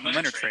about the Robin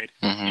Leonard trade,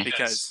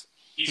 because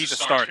he's a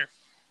starter.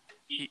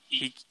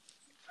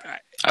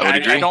 I would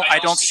agree. I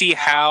don't see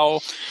how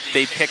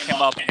they pick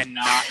him up and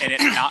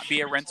it not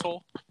be a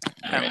rental,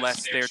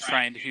 unless they're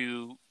trying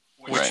to,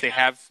 which they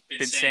have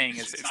been saying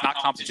is it's not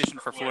competition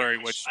for Fleury,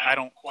 which I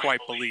don't quite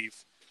believe.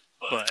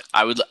 But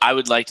I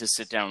would like to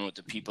sit down with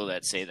the people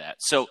that say that.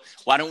 So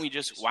why don't we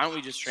just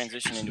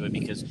transition into it,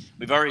 because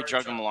we've already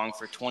dragged them along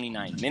for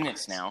 29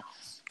 minutes now.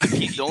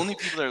 The only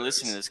people that are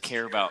listening to this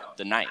care about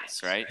the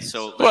Knights, right?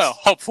 So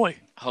hopefully.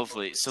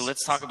 So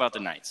let's talk about the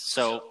Knights.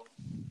 So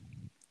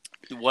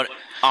what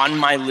on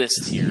my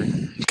list here?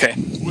 Okay.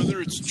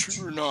 Whether it's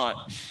true or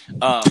not,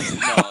 no.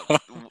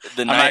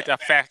 The Knights. I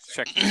fact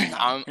check.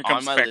 On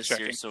my list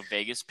here. So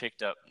Vegas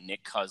picked up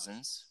Nick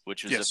Cousins,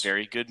 which was a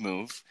very good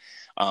move.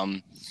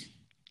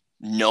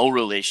 No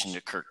relation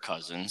to Kirk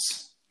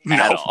Cousins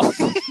at all.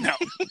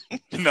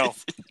 No.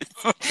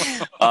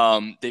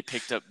 They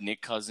picked up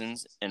Nick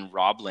Cousins and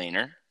Rob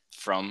Lehner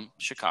from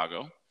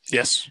Chicago.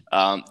 Yes.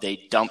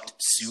 They dumped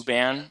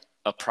Subban,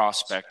 a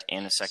prospect,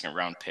 and a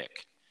second-round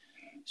pick.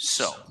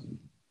 So,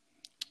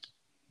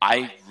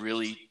 I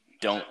really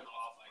don't.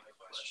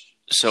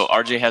 So,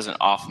 RJ has an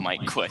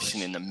off-mic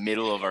question in the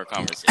middle of our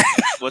conversation.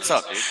 What's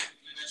up, dude?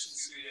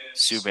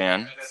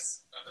 Subban. If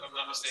I'm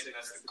not mistaken,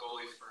 that's the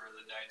goalie for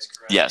the Knights,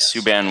 correct? Yes,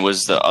 Subban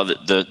was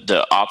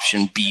the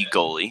option B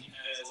goalie.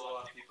 As a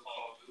lot of people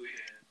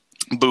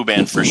call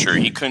Subban for sure.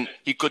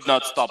 He could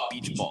not stop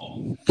beach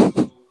ball. Who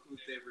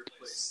they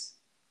replaced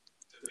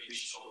the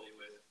beach goalie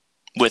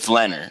with? With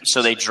Leonard.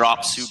 So they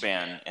dropped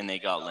Subban and they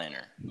got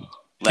Leonard.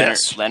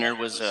 Leonard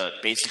was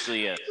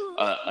basically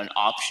an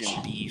option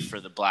B for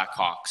the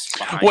Blackhawks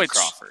behind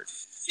Crawford.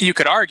 You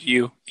could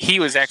argue he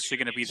was actually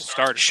going to be the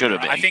starter. Should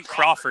have been. I think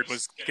Crawford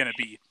was going to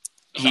be.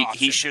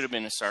 He should have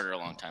been a starter a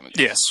long time ago.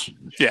 Yes.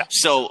 Yeah.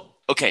 So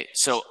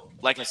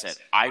like I said,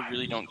 I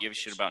really don't give a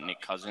shit about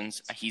Nick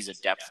Cousins. He's a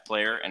depth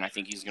player, and I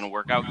think he's going to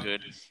work out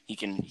good.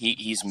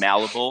 He's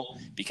malleable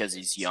because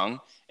he's young,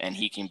 and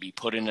he can be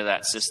put into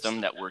that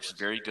system that works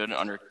very good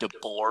under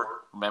DeBoer.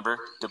 Remember,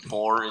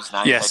 DeBoer is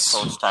now head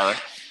coach, Tyler.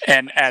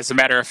 And as a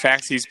matter of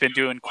fact, he's been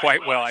doing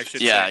quite well, I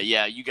should say.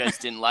 Yeah. You guys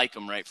didn't like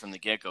him right from the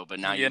get-go, but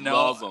now you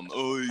love him.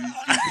 Oh, you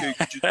take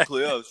you to the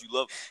playoffs. You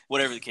love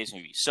whatever the case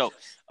may be. So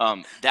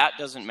that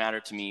doesn't matter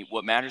to me.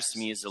 What matters to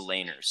me is the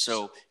laners.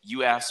 So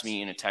you asked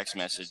me in a text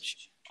message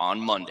on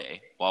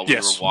Monday while we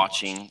were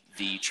watching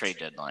the trade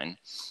deadline.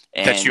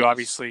 And that you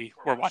obviously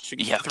were watching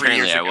 3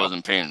 years ago. I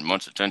wasn't paying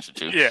much attention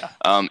to. Yeah.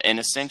 And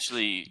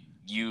essentially,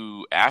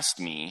 you asked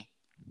me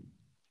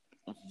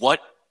what,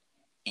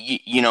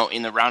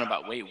 in the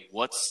roundabout way,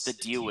 what's the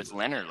deal with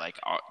Leonard? Like,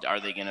 are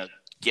they going to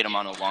get him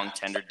on a long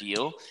tender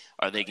deal?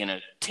 Are they going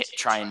to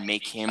try and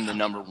make him the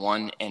number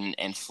one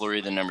and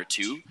Fleury the number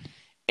two?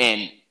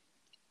 And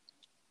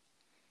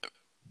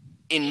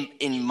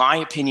in my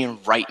opinion,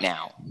 right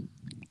now,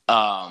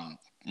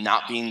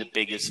 not being the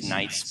biggest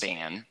Knights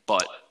fan,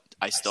 but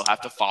I still have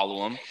to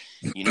follow them.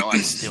 I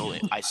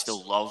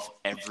still love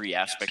every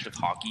aspect of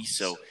hockey,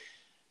 so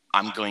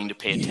I'm going to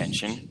pay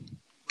attention.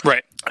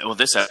 Right. Well,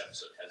 this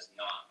episode has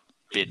not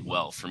bid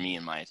well for me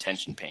in my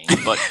attention paying,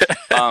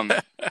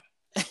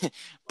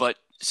 but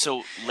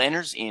so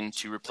Leonard's in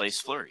to replace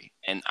Fleury,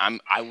 and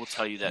I will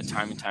tell you that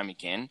time and time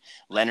again,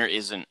 Leonard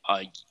is an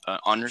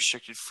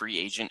unrestricted free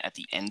agent at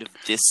the end of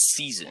this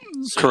season.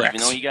 So correct.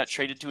 Even though he got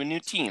traded to a new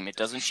team, it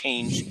doesn't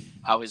change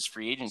how his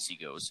free agency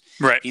goes.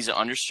 Right. He's an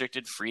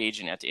unrestricted free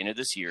agent at the end of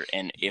this year,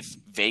 and if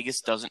Vegas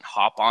doesn't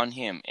hop on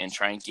him and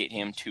try and get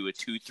him to a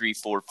 2, 3,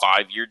 4,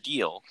 5-year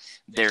deal,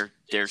 they're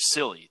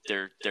silly.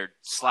 They're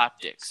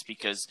slapdicks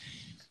because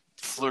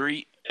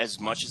Fleury, as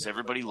much as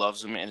everybody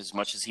loves him and as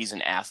much as he's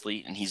an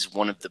athlete and he's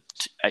one of the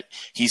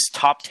he's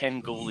top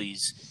 10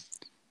 goalies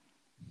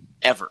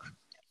ever.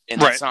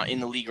 And that's not in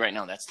the league right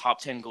now. That's top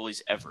 10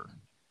 goalies ever.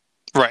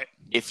 Right.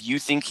 If you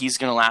think he's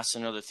going to last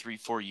another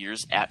 3-4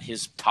 years at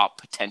his top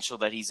potential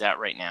that he's at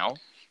right now,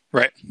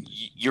 right,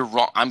 you're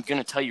wrong. I'm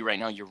going to tell you right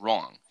now, you're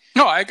wrong.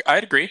 No, I'd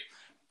agree.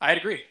 I'd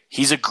agree.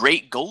 He's a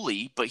great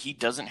goalie, but he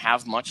doesn't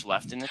have much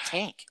left in the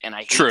tank. And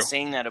I hate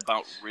saying that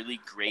about really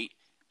great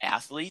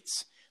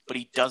athletes, but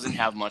he doesn't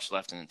have much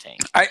left in the tank.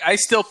 I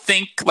still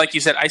think, like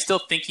you said,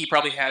 he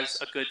probably has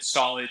a good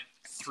solid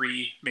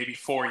 3, maybe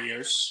 4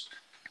 years.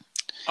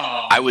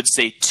 I would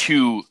say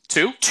two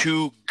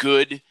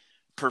good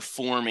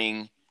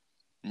performing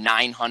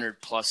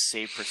 900+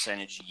 save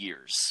percentage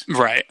years.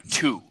 Right.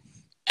 2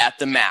 at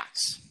the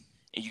max.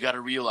 And you got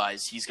to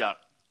realize he's got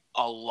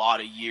a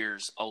lot of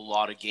years, a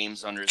lot of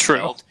games under his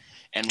belt.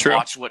 And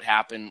watch what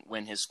happened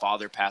when his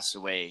father passed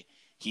away.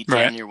 He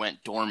damn near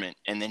went dormant,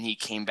 and then he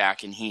came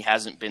back, and he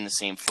hasn't been the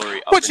same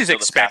Fleury up until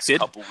the past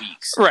couple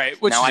weeks. Right,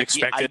 which now, is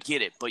expected. I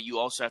get it, but you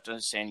also have to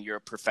understand you're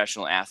a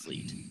professional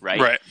athlete, right?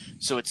 Right.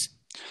 So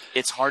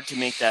it's hard to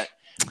make that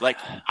 – like,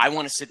 I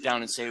want to sit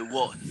down and say,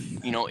 well,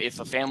 if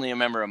a family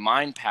member of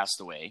mine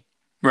passed away,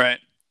 right,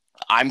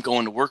 I'm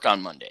going to work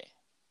on Monday.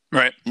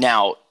 Right.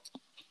 Now,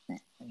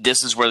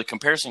 this is where the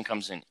comparison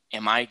comes in.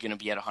 Am I going to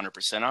be at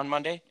 100% on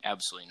Monday?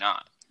 Absolutely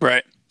not.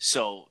 Right.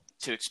 So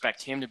to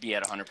expect him to be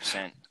at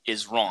 100%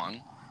 is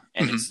wrong,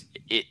 and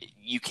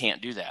you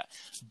can't do that.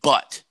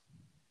 But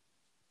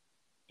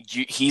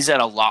he's at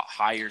a lot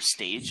higher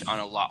stage, on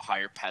a lot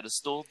higher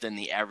pedestal than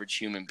the average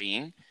human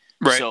being.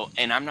 Right. So,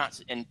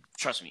 and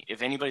trust me,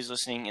 if anybody's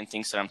listening and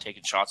thinks that I'm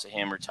taking shots at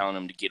him or telling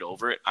him to get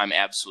over it, I'm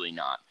absolutely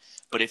not.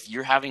 But if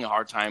you're having a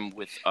hard time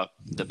with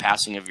the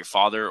passing of your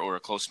father or a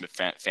close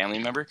family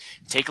member,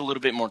 take a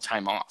little bit more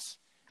time off.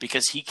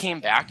 Because he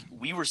came back,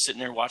 we were sitting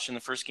there watching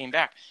the first game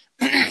back,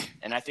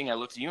 and I think I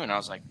looked at you and I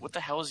was like, "What the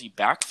hell is he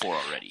back for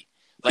already?"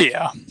 Like,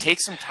 take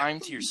some time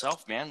to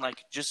yourself, man.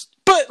 Like, just.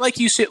 But like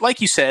you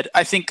said,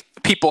 I think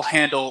people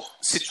handle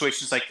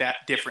situations like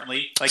that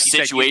differently. Like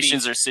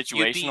situations are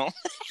situational.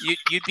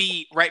 You'd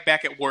be right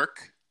back at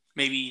work,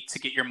 maybe to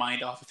get your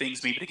mind off of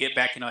things, maybe to get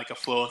back into like a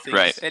flow of things.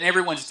 Right. And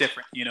everyone's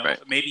different,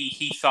 Maybe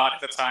he thought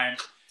at the time,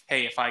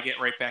 hey, if I get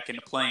right back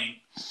into playing,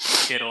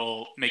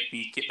 it'll make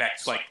me get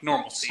back to like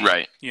normalcy.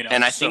 Right. You know,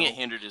 and I think it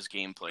hindered his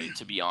gameplay,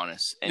 to be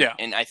honest. And, Yeah.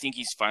 and I think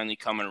he's finally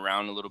coming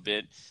around a little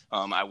bit.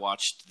 I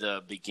watched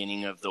the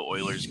beginning of the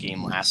Oilers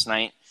game last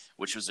night,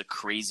 which was a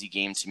crazy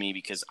game to me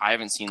because I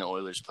haven't seen the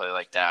Oilers play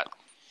like that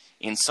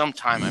in some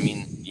time. I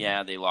mean,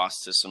 yeah, they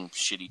lost to some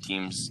shitty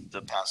teams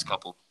the past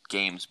couple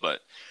games,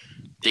 but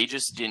they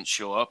just didn't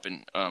show up.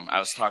 And I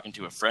was talking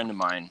to a friend of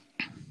mine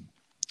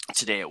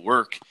today at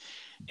work,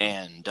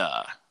 and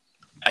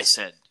I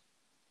said,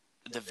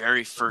 the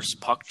very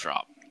first puck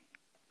drop,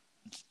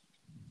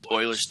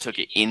 Oilers took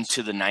it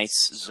into the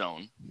Knights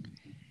zone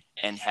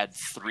and had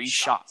 3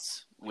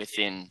 shots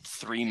within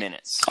 3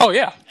 minutes. Oh,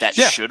 yeah. That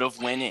Yeah. should have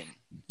went in,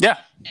 Yeah.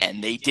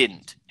 and they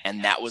didn't.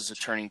 And that was the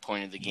turning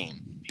point of the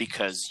game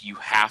because you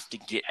have to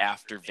get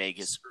after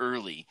Vegas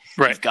early.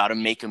 Right. You've got to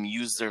make them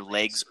use their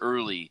legs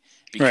early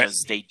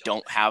because they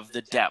don't have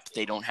the depth.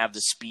 They don't have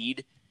the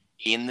speed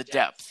in the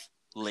depth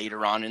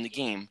later on in the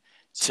game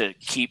to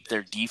keep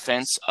their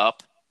defense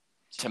up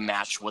to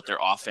match what their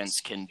offense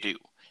can do.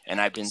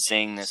 And I've been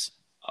saying this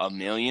a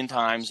million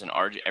times, and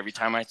RJ, every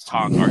time I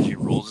talk, RJ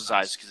rolls his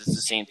eyes because it's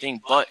the same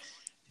thing. But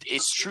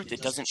it's truth.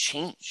 It doesn't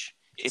change.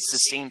 It's the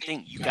same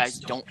thing. You guys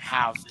don't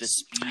have the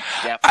speed,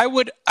 depth,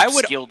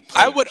 skilled players.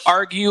 I would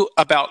argue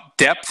about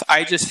depth.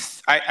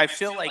 I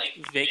feel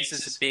like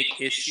Vegas' big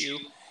issue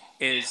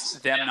is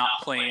them not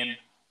playing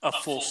a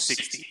full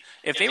 60.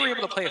 If they were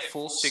able to play a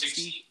full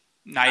 60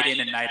 night in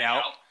and night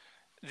out,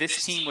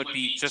 this team would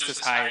be just as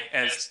high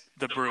as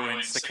the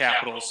Bruins, the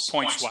Capitals,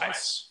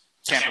 points-wise,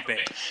 Tampa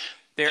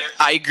Bay.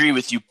 I agree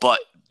with you, but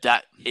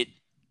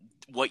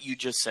what you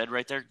just said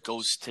right there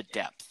goes to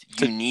depth.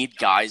 You need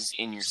guys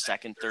in your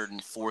second, third,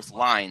 and fourth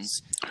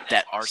lines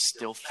that are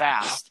still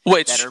fast,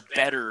 that are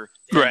better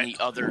than the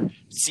other.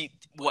 See,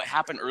 what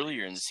happened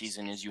earlier in the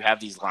season is you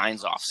have these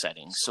lines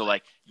offsetting. So,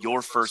 like,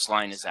 your first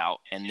line is out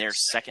and their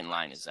second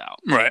line is out.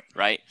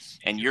 Right?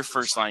 And your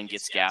first line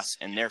gets gas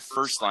and their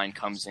first line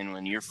comes in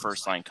when your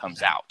first line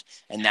comes out.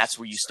 And that's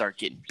where you start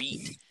getting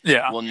beat.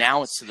 Yeah. Well,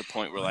 now it's to the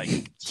point where,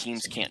 like,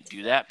 teams can't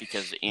do that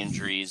because of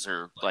injuries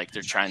or, like,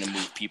 they're trying to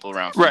move people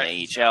around from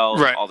the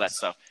AHL, all that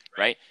stuff,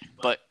 right?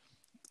 But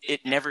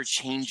it never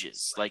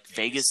changes. Like,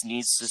 Vegas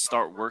needs to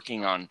start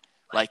working on,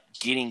 like,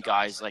 getting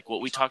guys like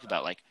what we talked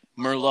about, like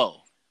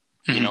Merlot.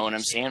 You know what I'm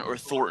saying? Or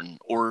Thornton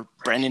or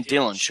Brendan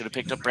Dillon. Should have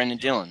picked up Brendan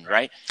Dillon,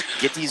 right?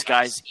 Get these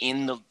guys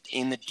in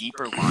the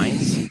deeper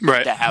lines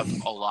that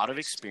have a lot of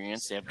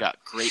experience. They've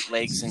got great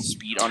legs and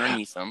speed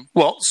underneath them.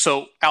 Well,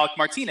 so Alec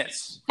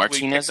Martinez we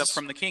picked up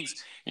from the Kings.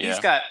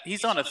 Yeah.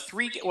 He's on a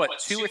 2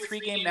 or 3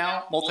 game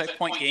now,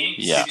 multi-point game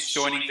since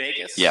joining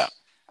Vegas. Yeah.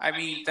 I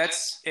mean,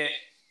 that's it.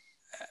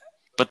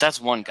 But that's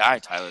one guy,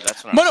 Tyler.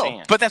 That's what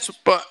I'm saying.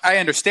 But I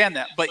understand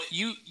that. But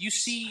you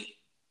see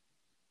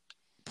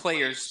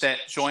players that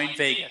join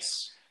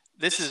Vegas.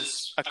 This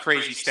is a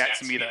crazy stat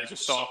to me that I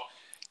just saw.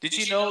 Did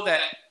you know that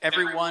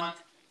everyone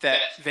that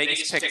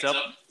Vegas picked up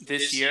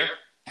this year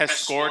has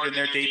scored in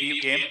their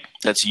debut game?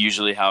 That's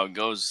usually how it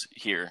goes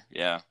here.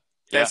 Yeah.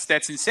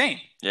 That's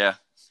insane. Yeah.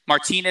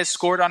 Martinez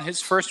scored on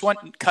his first one.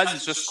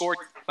 Cousins just scored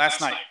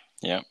last night.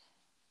 Yeah.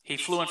 He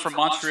flew in from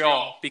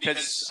Montreal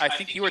because I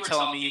think you were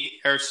telling me,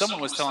 or someone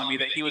was telling me,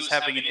 that he was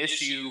having an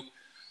issue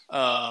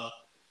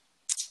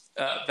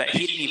that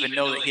he didn't even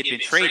know that he had been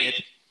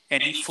traded,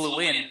 and he flew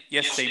in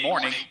yesterday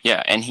morning.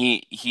 Yeah, and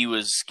he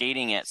was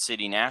skating at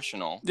City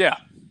National. Yeah.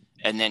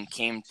 And then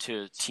came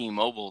to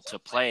T-Mobile to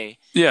play.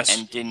 Yes.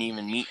 And didn't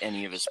even meet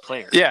any of his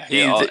players. Yeah.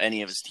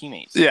 Any of his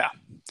teammates. Yeah.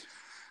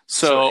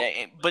 So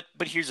but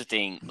here's the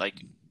thing, like,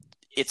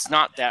 it's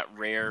not that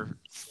rare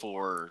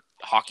for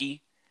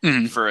hockey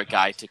for a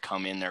guy to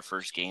come in their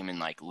first game and,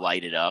 like,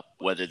 light it up,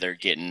 whether they're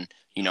getting,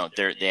 you know,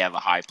 they have a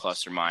high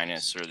plus or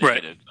minus, or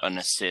they get an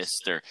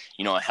assist, or,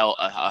 you know,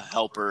 a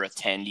helper,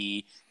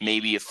 attendee,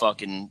 maybe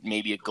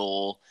a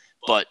goal.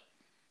 But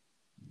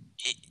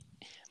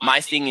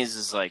my thing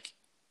is like,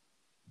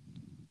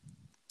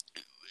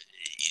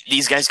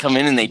 these guys come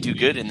in and they do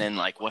good, and then,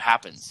 like, what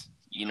happens?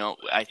 You know,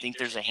 I think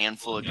there's a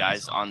handful of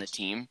guys on the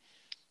team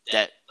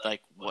that, like,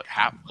 what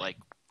happened? Like,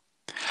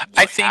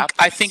 I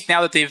think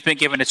now that they've been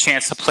given a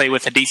chance to play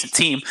with a decent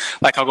team,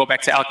 like, I'll go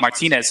back to Alec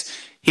Martinez.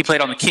 He played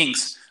on the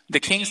Kings. The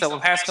Kings, the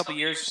past couple of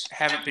years,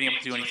 haven't been able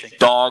to do anything.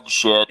 Dog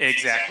shit.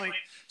 Exactly.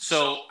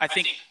 So I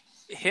think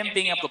him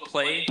being able to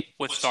play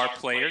with star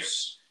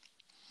players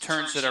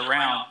turns it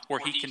around where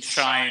he can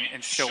shine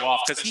and show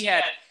off. Because he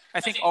had, I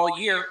think, all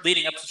year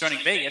leading up to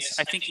joining Vegas,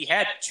 I think he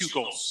had 2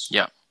 goals.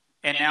 Yeah.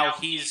 And now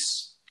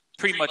he's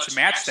pretty much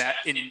matched that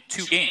in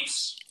 2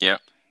 games. Yeah.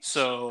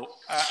 So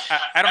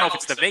I don't know if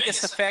it's the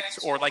Vegas effect,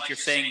 or, like you're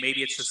saying,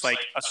 maybe it's just like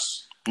a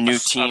new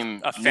team,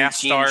 a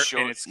fast start,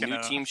 and it's gonna...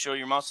 new team show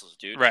your muscles,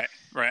 dude. Right.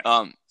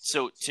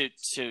 So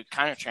to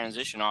kind of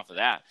transition off of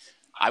that,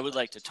 I would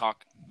like to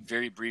talk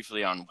very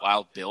briefly on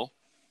Wild Bill.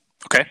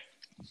 Okay.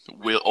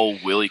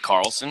 Willie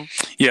Karlsson.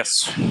 Yes.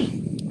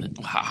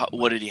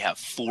 What did he have?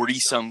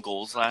 40-some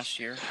goals last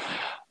year.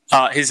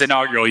 His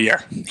inaugural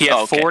year. He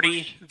had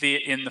 40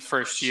 in the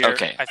first year.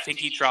 Okay. I think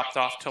he dropped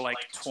off to like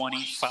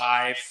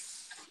 25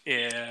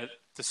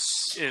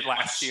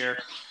 last year,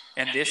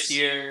 and this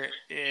year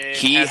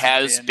he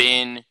has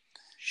been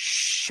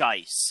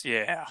shice.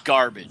 Yeah,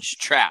 garbage,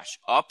 trash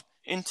up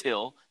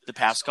until the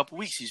past couple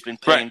weeks. He's been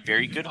playing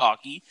very good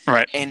hockey,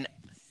 right?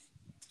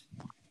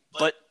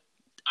 But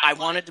I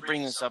wanted to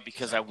bring this up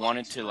because I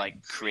wanted to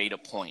create a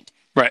point.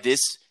 Right. This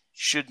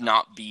should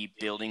not be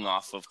building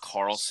off of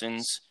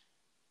Carlson's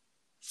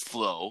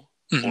flow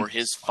or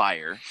his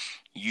fire.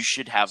 You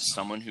should have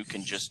someone who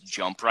can just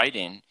jump right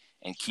in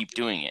and keep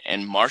doing it.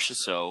 And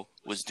Marchessault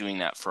was doing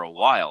that for a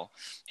while,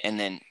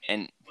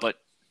 but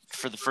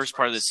for the first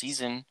part of the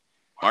season,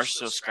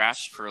 Marchessault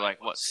scratched for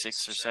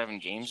 6 or 7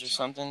 games or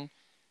something,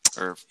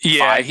 or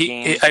 5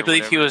 games. I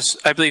believe he was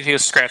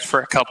scratched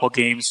for a couple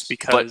games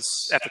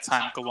because at the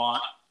time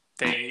Gallant,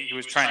 he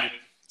was trying to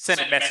send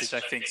a message, I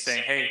think,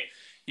 saying, "Hey,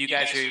 you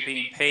guys are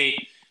being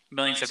paid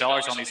millions of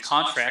dollars on these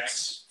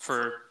contracts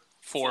for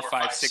 4,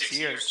 5, 6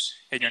 years,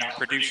 and you're not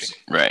producing."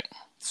 Right.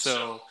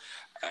 So,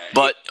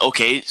 but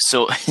okay,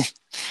 so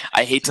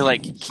I hate to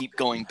keep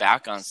going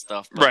back on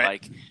stuff,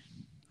 but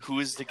who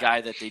is the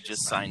guy that they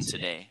just signed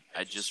today?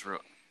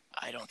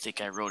 I don't think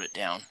I wrote it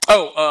down.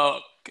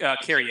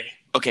 Carrier.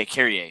 Okay,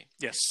 Carrier.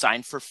 Yes.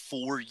 Signed for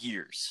 4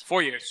 years.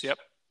 4 years. Yep.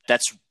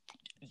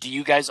 Do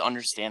you guys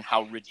understand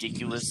how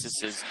ridiculous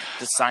this is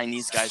to sign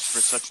these guys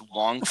for such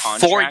long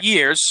contracts? 4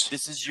 years.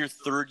 This is your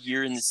 3rd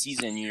year in the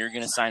season, and you're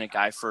going to sign a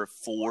guy for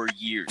 4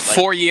 years.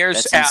 4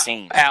 years that's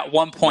insane. At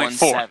 1.4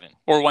 1.7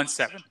 or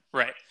 1.7,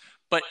 right?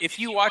 But if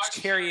you watch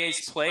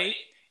Carrier's play,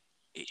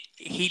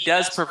 he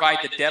does provide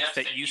the depth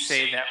that you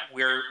say that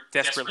we're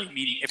desperately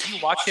needing. If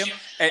you watch him,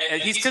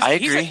 he's a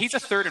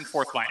 3rd and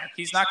 4th liner.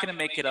 He's not going to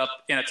make it up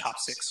in a top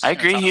 6. I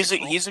agree.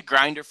 He's a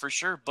grinder for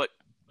sure, but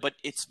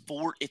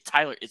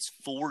Tyler, it's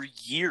 4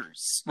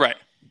 years. Right.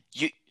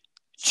 You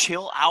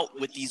chill out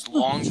with these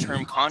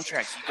long-term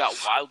contracts. You got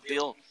Wild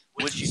Bill.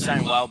 What did you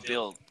sign Wild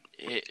Bill?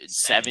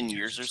 7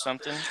 years or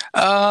something?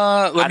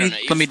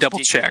 Let me double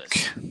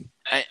check.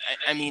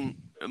 I mean,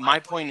 my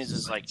point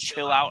is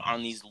chill out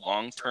on these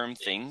long-term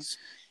things,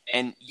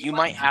 and you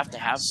might have to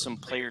have some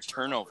player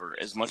turnover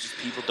as much as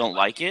people don't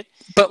like it.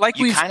 But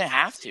you kind of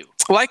have to.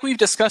 Like we've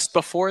discussed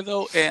before,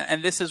 though,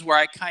 and this is where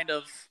I kind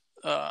of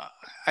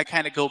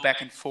go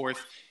back and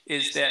forth,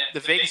 is that the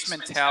Vegas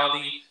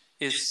mentality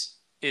is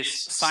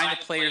sign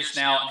the players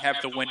now and have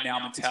the win now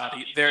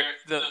mentality.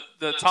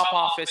 The top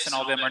office and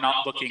all them are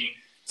not looking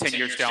 10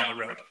 years down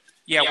the road.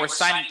 Yeah, we're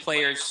signing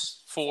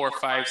players 4,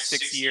 5,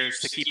 6 years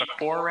to keep a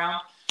core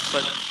around,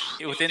 but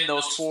within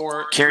those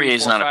 4,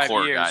 Carrier's not a 5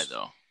 core years, guy,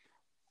 though.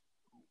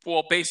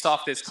 Well, based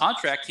off this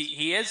contract,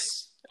 he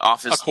is a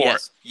core.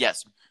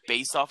 Yes,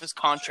 based off his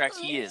contract,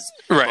 he is.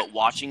 Right. But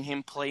watching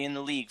him play in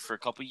the league for a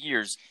couple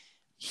years,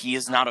 he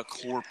is not a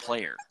core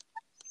player.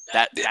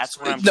 That's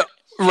what I'm. No,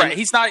 right.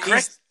 He's not.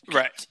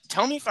 Right.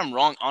 Tell me if I'm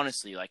wrong.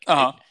 Honestly,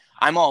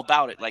 I'm all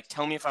about it.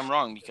 Tell me if I'm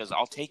wrong because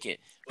I'll take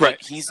it. But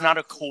right. He's not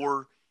a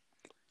core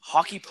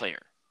hockey player.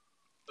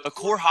 A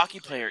core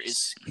hockey player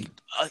is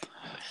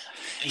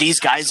these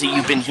guys that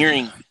you've been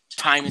hearing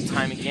time and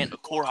time again. A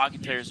core hockey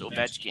player is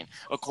Ovechkin.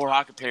 A core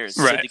hockey player is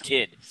Sid the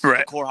Kid.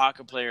 Right. A core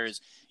hockey player is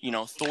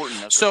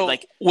Thornton. So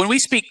when we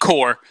speak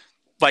core,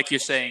 like you're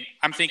saying,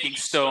 I'm thinking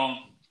Stone,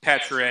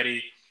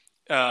 Pacioretty,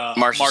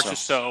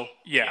 Marchessault.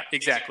 Yeah,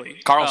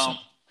 exactly. Carlson.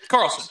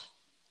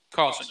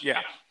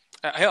 Yeah.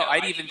 Hell,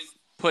 I'd even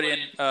put in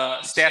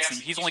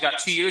Stastny. He's only got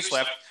 2 years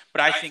left,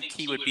 but I think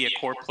he would be a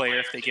core player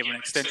if they give him an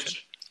extension.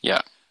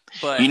 Yeah.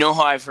 But you know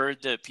how I've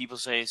heard that people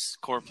say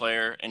core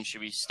player and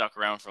should be stuck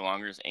around for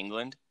longer is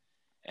England?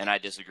 And I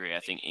disagree. I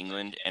think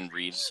England and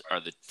Reeves are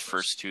the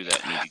first two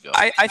that need to go.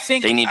 I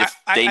think they need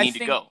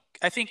to go.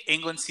 I think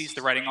England sees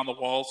the writing on the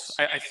walls.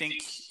 I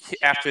think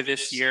after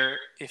this year,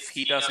 if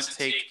he doesn't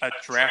take a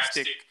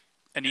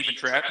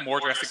more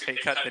drastic pay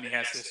cut than he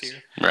has this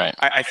year, right?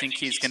 I think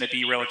he's going to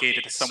be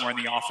relegated to somewhere in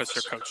the office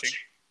or coaching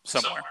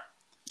somewhere.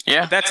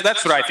 Yeah, that's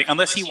what I think.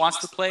 Unless he wants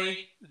to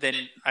play,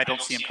 then I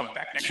don't see him coming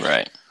back next year.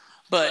 Right.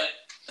 But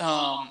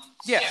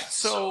yeah.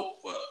 So,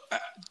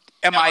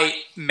 am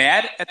I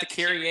mad at the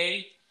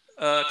Carrier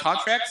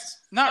contracts?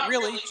 Not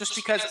really. Just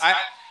because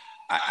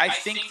I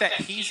think that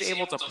he's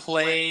able to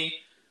play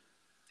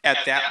at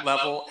that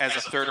level as a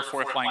 3rd or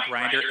 4th line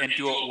grinder and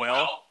do it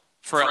well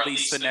for at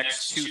least the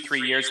next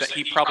 2-3 years, that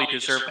he probably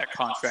deserved that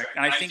contract.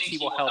 And I think he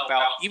will help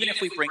out, even if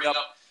we bring up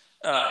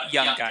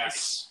young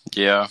guys.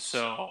 Yeah.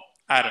 So,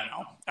 I don't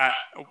know. I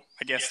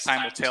guess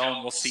time will tell,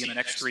 and we'll see in the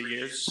next 3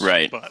 years.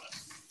 Right. But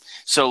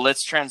so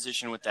let's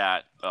transition with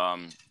that.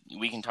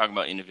 We can talk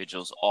about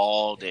individuals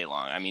all day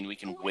long. I mean, we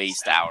can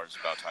waste hours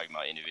about talking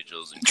about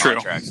individuals and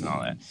contracts and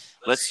all that.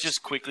 Let's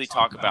just quickly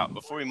talk about,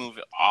 before we move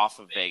off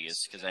of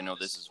Vegas, because I know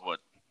this is what,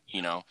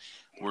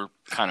 we're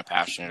kind of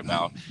passionate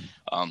about.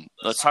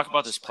 Let's talk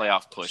about this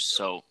playoff push.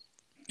 So,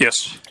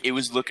 yes, it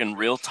was looking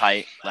real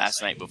tight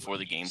last night before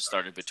the game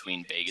started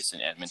between Vegas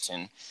and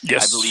Edmonton.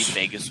 Yes. I believe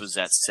Vegas was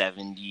at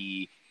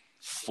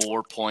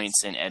 74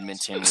 points and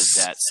Edmonton was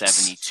at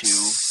 72.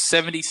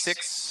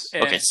 76.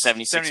 Okay,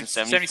 76 and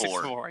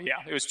 74. 76,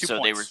 yeah, it was 2 so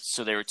points.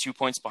 They were 2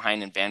 points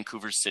behind, and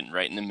Vancouver's sitting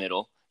right in the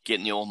middle.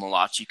 getting the old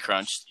Malachi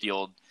crunch, the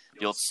old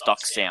stuck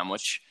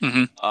sandwich.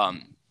 Mm-hmm.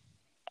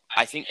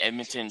 I think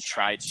Edmonton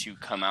tried to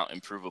come out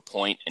and prove a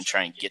point and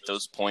try and get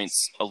those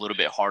points a little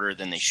bit harder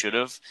than they should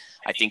have.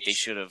 I think they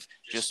should have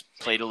just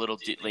played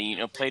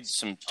played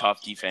some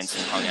tough defense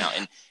and hung out.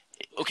 And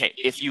okay,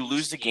 if you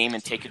lose the game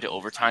and take it to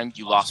overtime,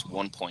 you lost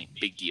 1 point,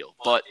 big deal.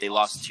 But they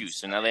lost 2,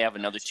 so now they have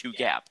another 2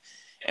 gap.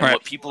 And Right.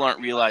 what people aren't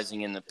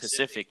realizing in the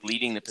Pacific,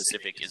 leading the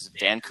Pacific, is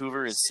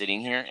Vancouver is sitting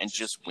here and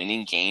just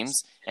winning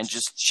games and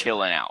just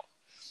chilling out.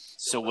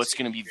 So what's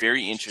going to be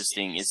very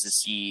interesting is to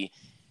see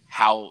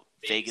how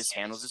Vegas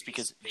handles this,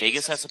 because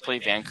Vegas has to play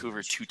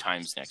Vancouver 2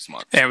 times next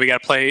month. And we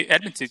got to play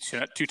Edmonton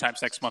 2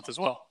 times next month as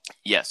well.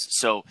 Yes,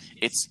 so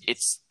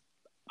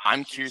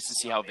I'm curious to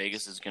see how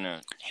Vegas is going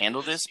to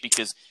handle this,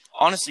 because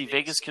honestly,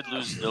 Vegas could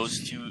lose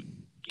those 2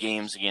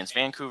 games against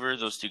Vancouver,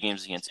 those 2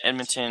 games against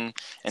Edmonton,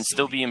 and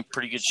still be in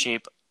pretty good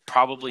shape.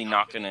 Probably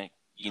not going to,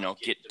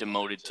 get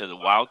demoted to the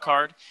wild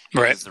card,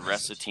 because Right. the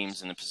rest of the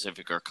teams in the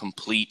Pacific are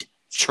complete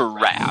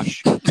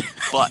trash.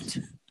 But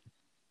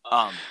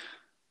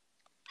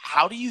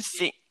how do you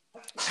feel?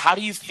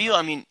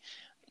 I mean,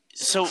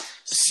 so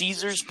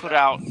Caesars put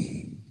out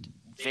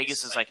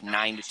Vegas is like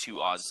 9-2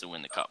 odds to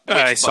win the cup.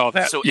 I saw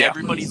that. So yeah.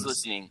 everybody's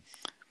listening.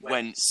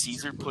 When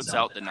Caesar puts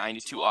out the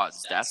 9-2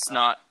 odds, that's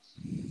not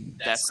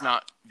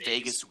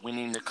Vegas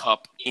winning the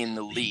cup in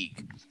the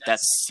league.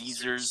 That's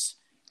Caesar's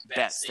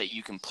bets that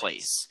you can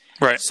place.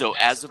 Right. So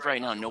as of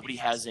right now, nobody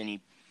has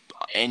any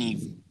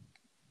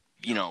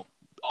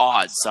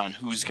odds on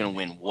who's going to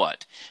win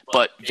what.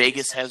 But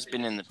Vegas has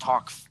been in the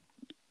talk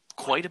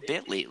quite a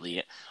bit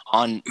lately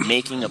on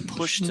making a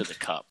push to the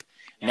cup.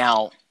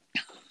 Now,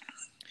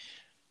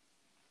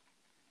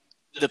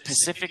 the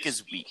Pacific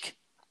is weak.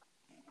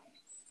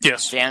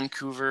 Yes.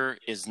 Vancouver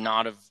is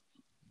not a.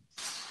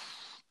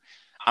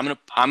 I'm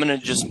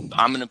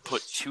gonna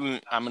put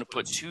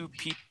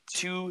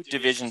two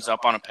divisions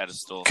up on a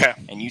pedestal. Okay.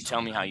 And you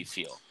tell me how you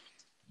feel.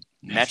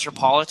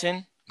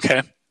 Metropolitan,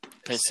 Okay.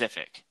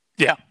 Pacific.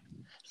 Yeah.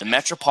 The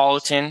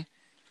Metropolitan,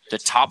 the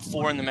top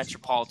 4 in the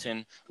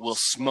Metropolitan will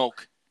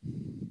smoke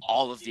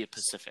all of the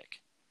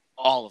Pacific.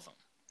 All of them.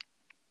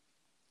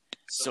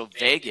 So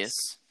Vegas,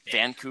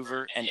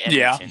 Vancouver, and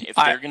Edmonton, if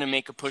they're going to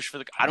make a push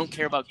for I don't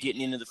care about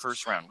getting into the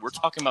first round. We're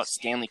talking about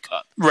Stanley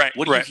Cup. Right.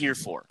 What are you here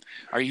for?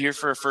 Are you here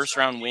for a first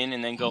round win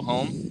and then go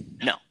home?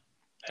 No.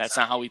 That's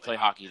not how we play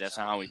hockey. That's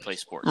not how we play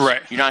sports.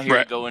 Right. You're not here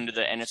Right. to go into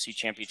the NFC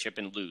Championship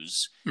and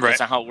lose. Right. That's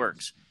not how it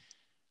works.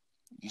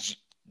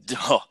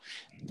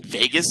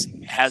 Vegas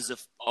has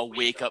a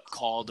wake-up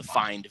call to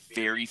find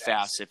very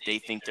fast if they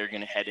think they're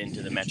going to head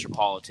into the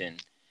Metropolitan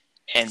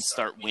and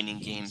start winning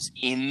games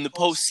in the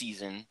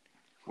postseason,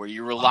 where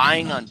you're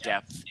relying on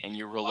depth and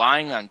you're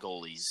relying on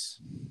goalies.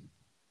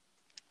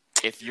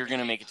 If you're going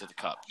to make it to the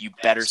cup, you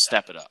better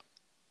step it up.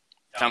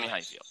 Tell me how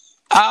you feel.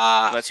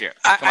 Let's hear it.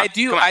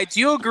 I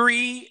do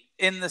agree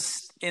in the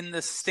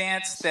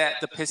stance that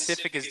the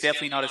Pacific is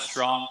definitely not as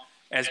strong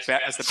as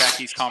the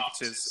back east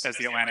conferences as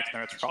the Atlantic and the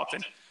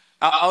Metropolitan.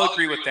 I'll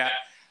agree with that.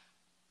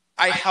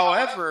 I,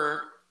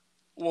 however,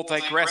 will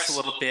digress a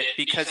little bit,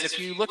 because if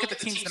you look at the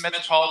teams in the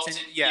Metropolitan,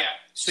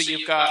 so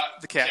you've got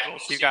the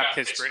Capitals, you've got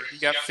Pittsburgh,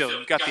 you've got Philly,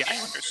 you've got the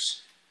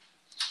Islanders.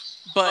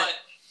 But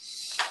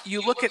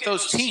you look at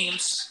those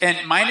teams,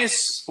 and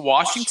minus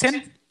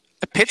Washington,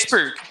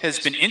 Pittsburgh has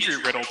been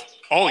injury-riddled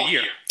all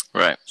year.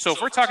 Right. So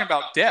if we're talking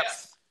about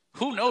depth,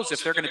 who knows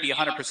if they're going to be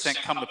 100%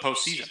 come the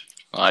postseason.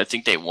 Well, I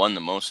think they won the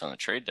most on the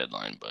trade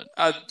deadline, but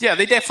Yeah,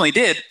 they definitely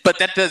did, but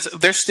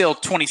there's still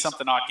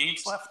 20-something odd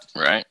games left,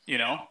 right.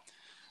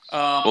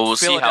 Well, We'll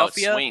see how it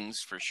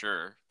swings for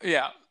sure.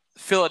 Yeah,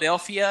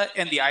 Philadelphia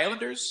and the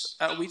Islanders.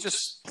 We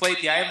just played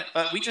the Island.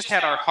 We just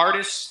had our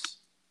hardest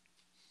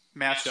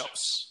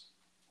matchups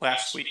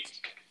last week,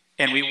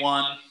 and we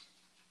won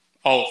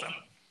all of them.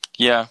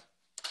 Yeah.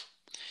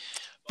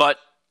 But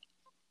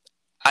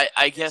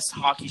I guess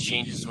hockey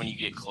changes when you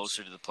get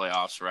closer to the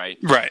playoffs, right?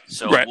 Right.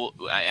 So, right.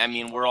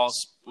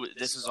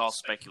 this is all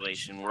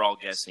speculation. We're all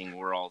guessing.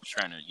 We're all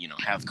trying to,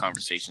 have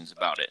conversations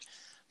about it.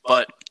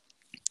 But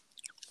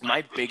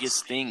my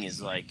biggest thing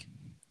is, like,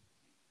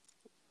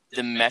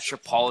 the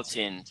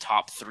Metropolitan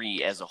top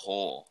 3 as a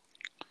whole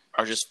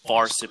are just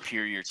far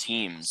superior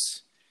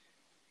teams.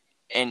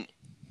 And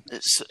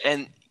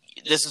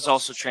this is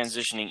also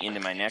transitioning into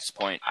my next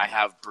point. I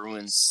have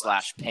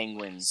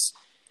Bruins/Penguins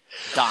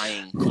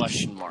dying ?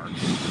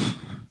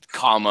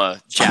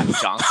 Jack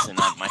Johnson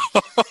on my.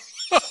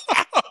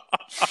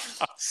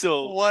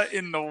 So What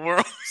in the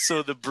world?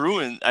 So the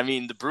Bruins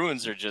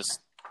are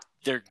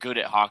they're good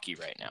at hockey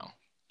right now.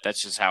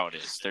 That's just how it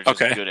is. They're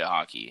just Okay. good at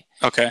hockey.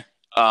 Okay.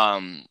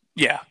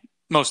 Yeah,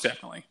 most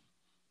definitely.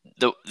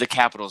 The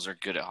Capitals are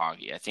good at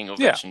hockey. I think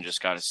Ovechkin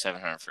just got his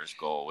 701st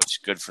goal, which is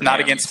good for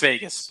Not him. against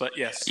Vegas, but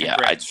yes. Yeah,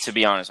 congrats. to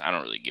be honest, I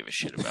don't really give a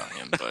shit about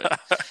him.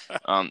 But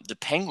the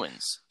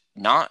Penguins,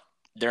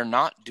 they're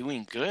not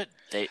doing good.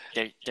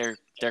 They're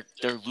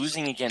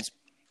losing against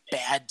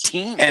bad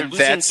teams. And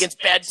they're losing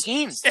against bad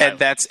teams. and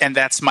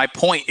that's my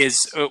point is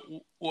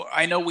well,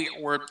 I know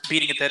we're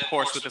beating a dead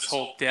horse with this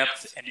whole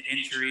depth and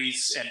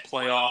injuries and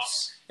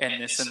playoffs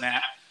and this and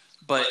that.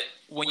 But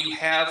when you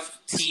have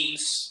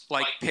teams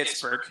like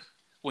Pittsburgh,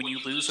 when you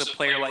lose a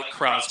player like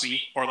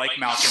Crosby or like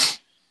Malcolm,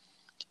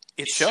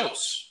 it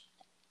shows.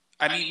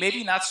 I mean,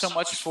 maybe not so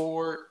much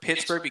for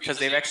Pittsburgh because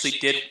they've actually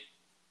did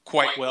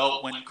quite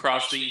well when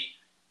Crosby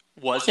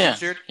was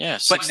injured. Yeah,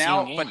 but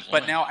now, games,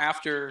 but now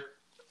after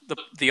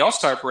the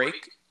All-Star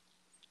break,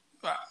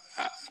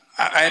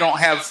 I don't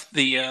have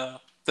the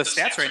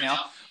stats right now,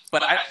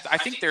 but I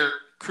think they're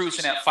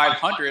cruising at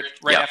 500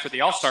 right after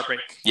the All-Star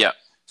break. Yeah.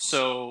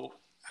 So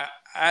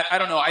I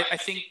don't know. I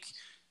think,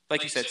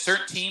 like you said,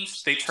 certain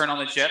teams, they turn on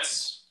the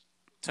Jets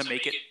to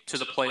make it to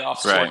the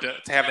playoffs or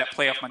to have that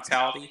playoff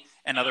mentality,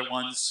 and other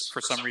ones, for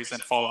some reason,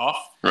 fall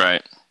off.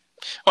 Right.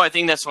 Well, I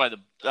think that's why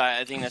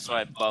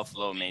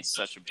Buffalo made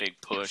such a big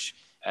push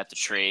at the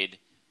trade,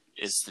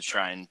 is to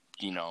try and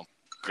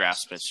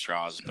grasp at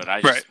straws. But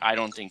I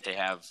don't think they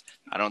have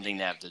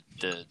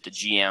the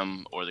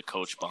GM or the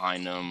coach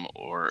behind them,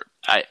 or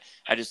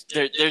it's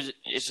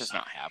just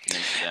not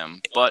happening for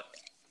them. But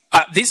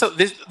these are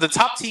the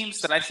top teams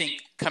that I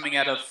think coming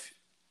out of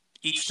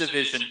each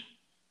division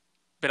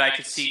that I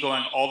could see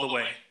going all the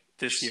way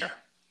this year.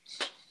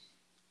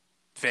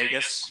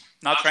 Vegas,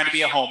 not trying to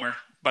be a homer,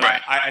 but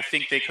I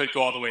think they could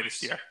go all the way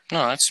this year.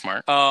 No, that's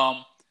smart.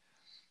 I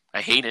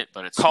hate it,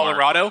 but it's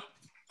Colorado. Smart.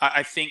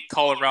 I think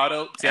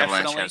Colorado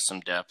definitely has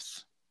some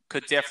depth.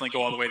 Could definitely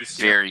go all the way this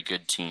year. Very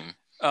good team.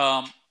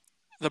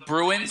 The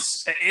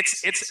Bruins,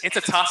 it's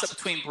a toss-up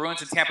between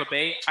Bruins and Tampa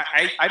Bay.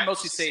 I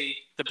mostly say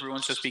the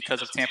Bruins just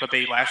because of Tampa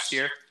Bay last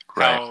year,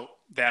 how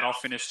that all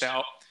finished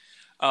out.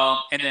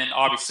 And then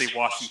obviously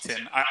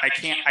Washington. I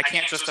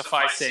can't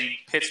justify saying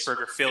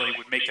Pittsburgh or Philly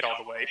would make it all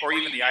the way, or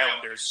even the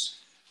Islanders.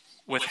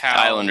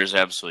 Islanders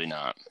absolutely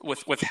not.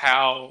 With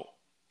how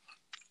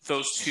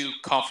those two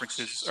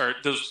conferences or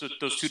those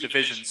two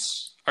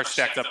divisions are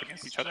stacked up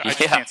against each other, I just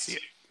can't see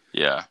it.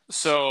 Yeah.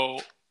 So,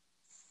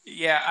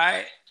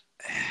 yeah,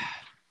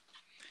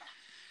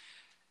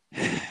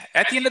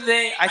 at the end of the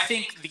day, I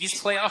think these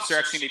playoffs are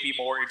actually going to be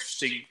more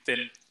interesting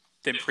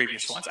than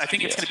previous ones. I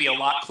think it's going to be a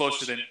lot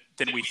closer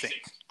than we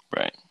think.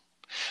 Right.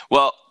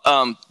 Well,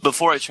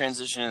 before I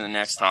transition to the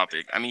next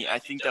topic, I mean, I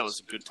think that was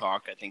a good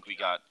talk. I think we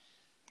got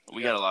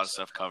a lot of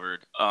stuff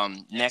covered.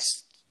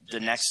 The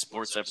next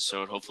sports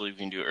episode, hopefully we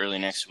can do it early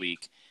next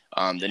week.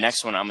 The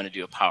next one, I'm going to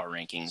do a power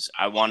rankings.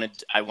 I wanted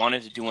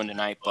to do one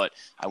tonight, but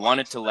I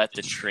wanted to let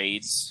the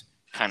trades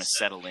kind of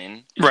settle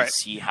in and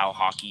see how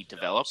hockey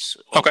develops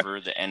over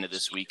the end of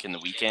this week and the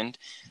weekend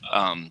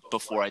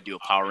before I do a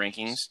power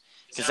rankings.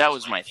 Because that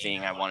was my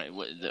thing. I wanted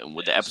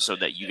with the episode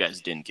that you guys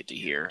didn't get to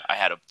hear. I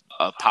had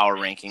a power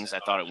rankings. I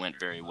thought it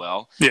went very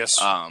well.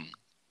 Yes.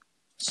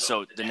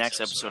 So the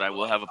next episode, I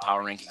will have a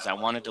power rankings. I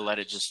wanted to let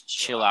it just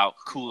chill out,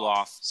 cool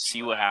off,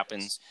 see what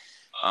happens.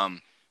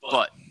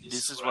 But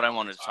this is what I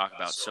wanted to talk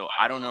about. So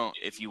I don't know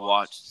if you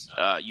watched.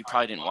 You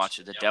probably didn't watch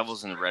it. The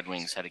Devils and the Red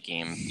Wings had a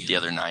game the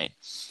other night,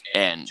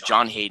 and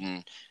John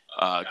Hayden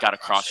got a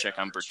cross check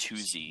on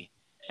Bertuzzi,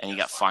 and he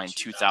got fined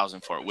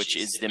 $2,000 for it, which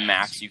is the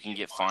max you can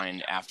get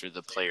fined after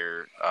the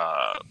player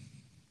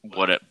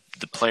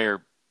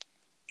player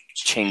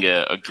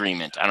Chinga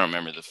agreement. I don't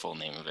remember the full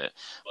name of it,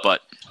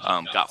 but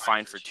got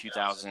fined for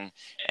 $2,000,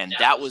 and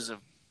that was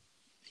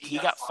he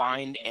got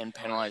fined and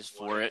penalized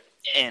for it,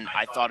 and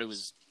I thought it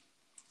was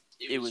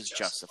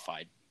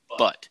justified.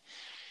 But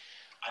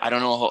I don't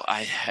know.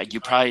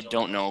 You probably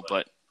don't know,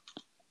 but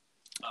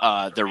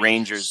the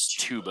Rangers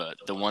tuba,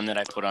 the one that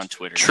I put on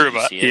Twitter.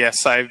 Truba,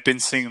 yes, I've been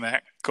seeing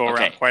that go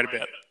around quite a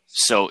bit.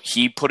 So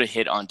he put a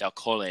hit on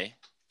Dacolle,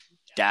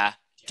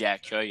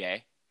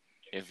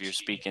 if you're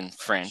speaking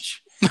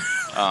French,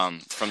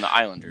 from the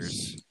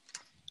Islanders,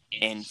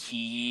 and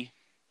he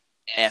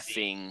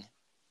effing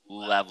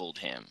leveled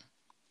him.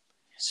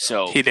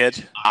 So he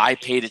did. I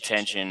paid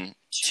attention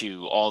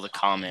to all the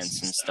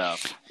comments and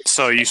stuff.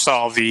 So you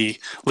saw the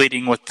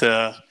leading with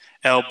the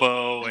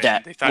elbow,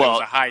 and they thought it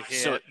was a high hit.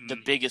 So the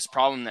biggest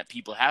problem that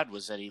people had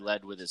was that he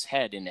led with his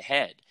head in the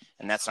head,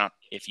 and that's not,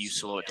 if you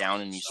slow it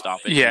down and you stop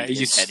it,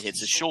 his head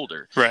hits his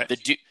shoulder. Right.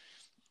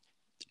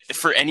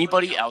 For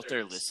anybody out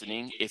there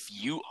listening, if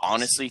you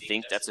honestly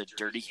think that's a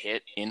dirty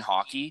hit in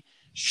hockey,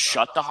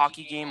 shut the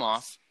hockey game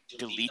off,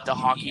 delete the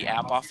hockey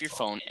app off your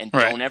phone, and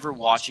don't ever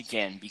watch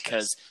again,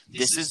 because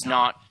this is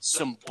not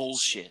some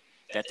bullshit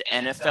that the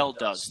NFL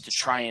does to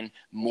try and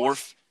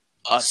morph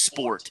a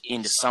sport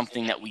into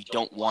something that we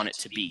don't want it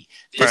to be.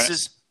 This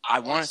is, I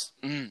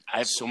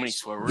have so many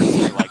swear words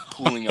that are like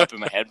pulling up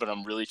in my head, but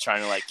I'm really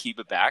trying to like keep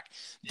it back.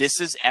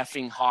 This is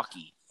effing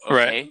hockey.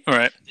 Okay?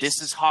 Right.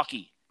 This is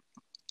hockey.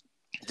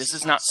 This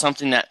is not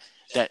something that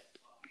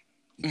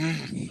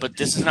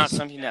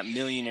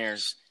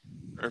millionaires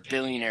or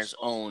billionaires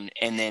own,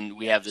 and then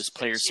we have this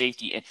player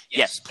safety. And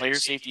yes, player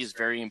safety is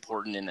very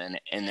important in the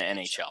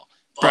NHL.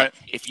 But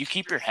if you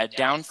keep your head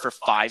down for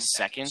 5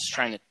 seconds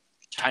trying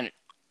to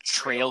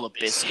trail a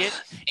biscuit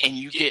and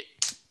you get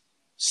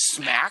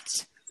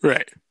smacked,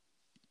 right?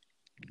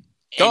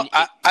 No,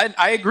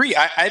 I agree.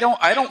 I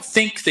don't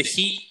think the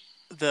Heat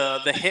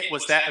the hit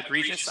was that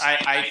egregious.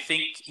 I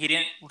think he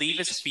didn't leave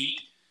his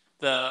feet.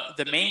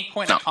 The main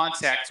point of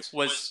contact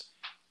was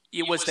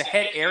the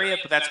head area,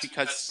 but that's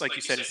because, like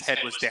you said, his head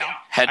was down.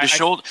 Head to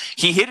shoulder.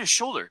 He hit his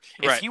shoulder.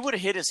 Right. If he would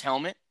have hit his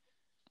helmet,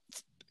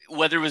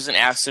 whether it was an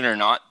accident or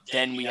not,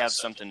 then we have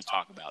something to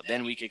talk about.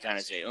 Then we could kind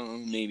of say, oh,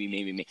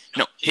 maybe.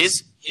 No,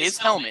 his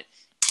helmet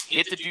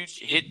hit the dude,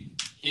 hit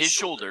his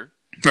shoulder,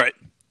 Right.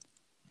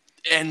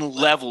 and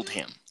leveled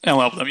him.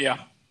 Yeah.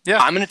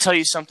 I'm going to tell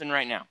you something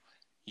right now.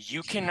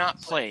 You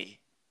cannot play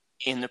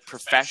in the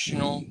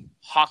professional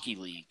hockey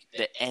league,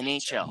 the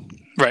NHL,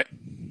 Right.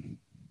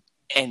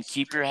 and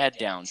keep your head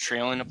down,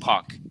 trailing a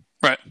puck.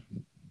 Right.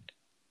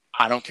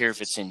 I don't care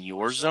if it's in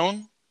your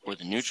zone or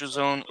the neutral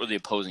zone or the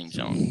opposing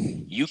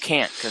zone. You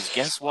can't, because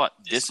guess what?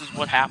 This is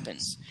what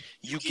happens.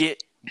 You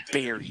get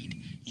buried.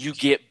 You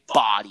get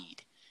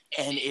bodied,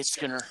 and it's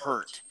going to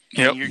hurt.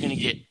 Yep. And you're going to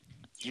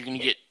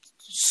get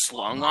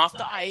slung off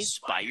the ice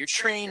by your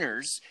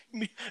trainers.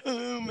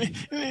 No.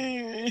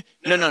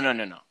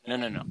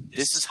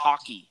 This is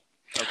hockey.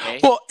 Okay.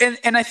 Well,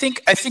 and I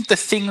think the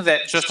thing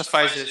that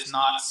justifies it as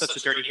not such a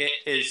dirty hit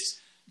is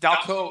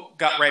Dalco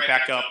got right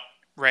back up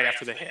right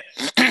after the hit.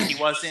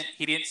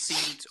 He didn't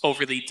seem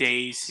overly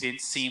dazed. He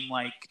didn't seem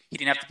like he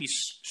didn't have to be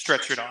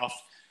stretchered off.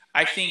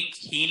 I think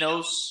he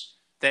knows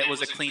that it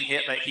was a clean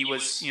hit, that he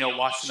was,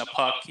 watching the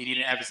puck. He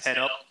didn't have his head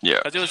up. Yeah.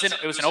 Because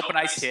it was an open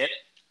ice hit,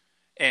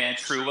 and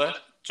Trouba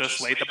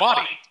just laid the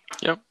body.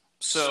 Yep.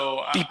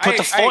 So he put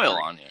the foil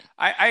on him.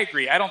 I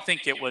agree. I don't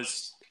think it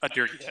was a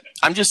dirty hit.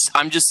 I'm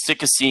just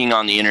sick of seeing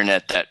on the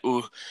internet that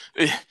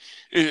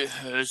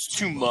it's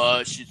too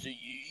much.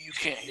 You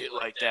can't hit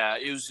like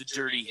that. It was a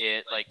dirty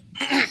hit. Like,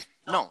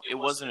 no, it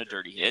wasn't a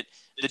dirty hit.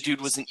 The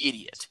dude was an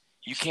idiot.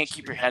 You can't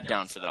keep your head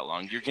down for that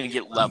long. You're going to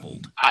get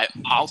leveled.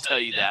 I'll tell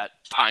you that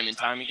time and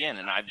time again,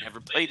 and I've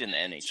never played in the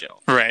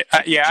NHL. Right.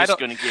 You're just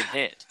going to get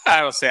hit.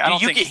 I will say, I don't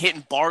think you get hit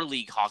in bar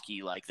league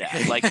hockey like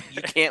that. Like,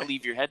 you can't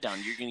leave your head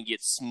down. You're going to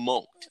get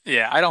smoked.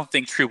 Yeah, I don't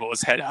think Trouba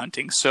was head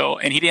hunting. So,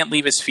 and he didn't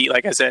leave his feet.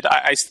 Like I said,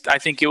 I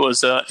think it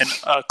was a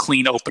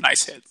clean open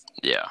ice hit.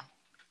 Yeah.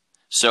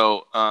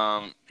 So,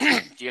 do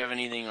you have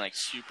anything like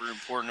super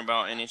important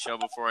about NHL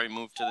before I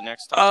move to the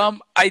next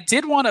topic? I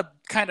did want to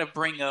kind of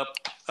bring up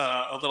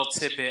a little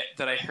tidbit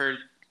that I heard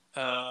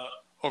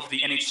over the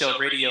NHL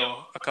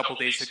radio a couple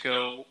days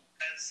ago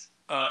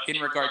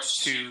in regards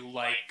to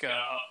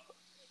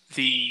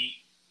the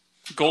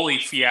goalie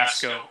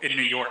fiasco in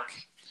New York.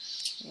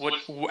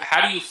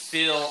 How do you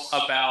feel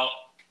about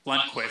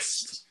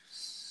Lundqvist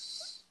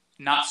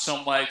not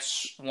so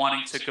much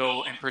wanting to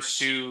go and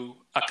pursue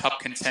a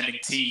cup contending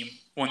team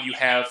when you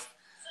have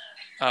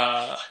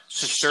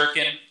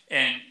Shesterkin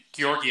and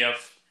Georgiev,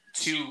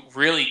 two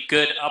really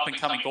good up and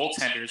coming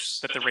goaltenders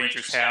that the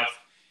Rangers have,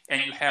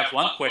 and you have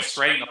Lundqvist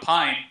riding the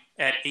pine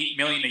at $8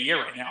 million a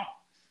year right now?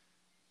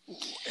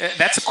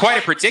 That's quite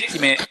a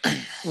predicament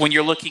when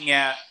you're looking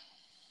at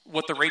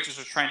what the Rangers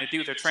are trying to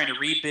do. They're trying to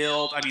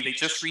rebuild. I mean, they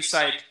just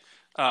re-signed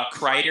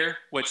Kreider,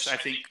 which I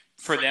think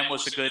for them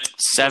was a good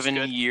 7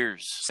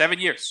 years. 7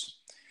 years.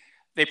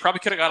 They probably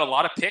could have got a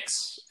lot of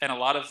picks and a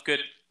lot of good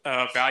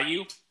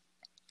value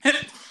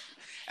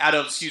out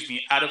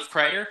of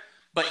Kreider,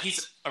 but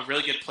he's a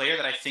really good player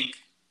that I think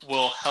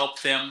will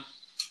help them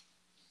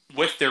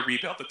with their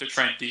rebuild that they're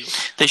trying to do.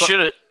 They should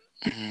have.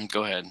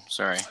 Go ahead.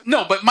 Sorry.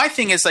 No, but my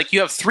thing is, like, you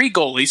have three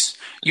goalies.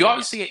 You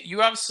obviously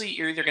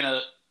you're either going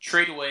to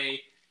trade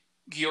away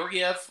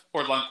Georgiev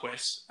or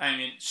Lundqvist. I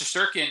mean,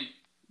 Shesterkin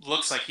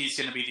looks like he's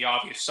going to be the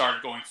obvious starter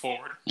going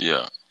forward.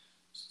 Yeah.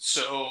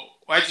 So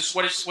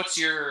what's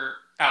your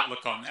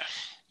outlook on that?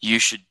 You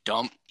should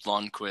dump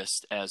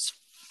Lundqvist as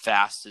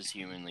fast as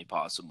humanly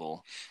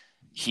possible.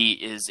 He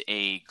is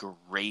a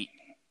great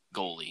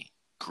goalie,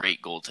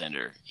 great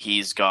goaltender.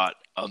 He's got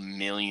a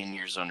million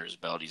years under his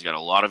belt. He's got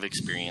a lot of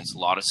experience, a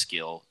lot of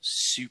skill,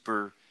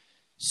 super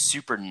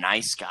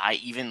nice guy.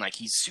 Even like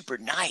he's super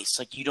nice.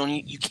 Like you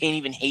can't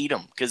even hate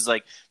him because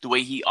like the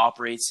way he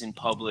operates in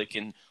public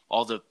and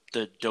all the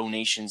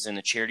donations and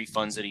the charity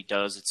funds that he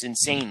does, it's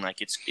insane.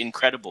 Like it's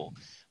incredible.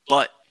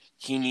 But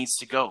he needs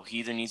to go. He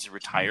either needs to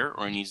retire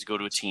or he needs to go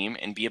to a team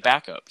and be a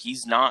backup.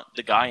 He's not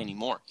the guy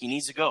anymore. He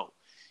needs to go.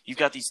 You've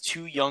got these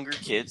two younger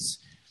kids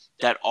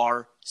that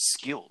are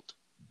skilled,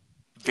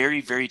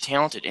 very, very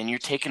talented, and you're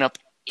taking up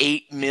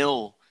 $8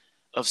 million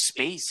of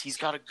space. He's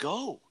got to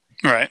go.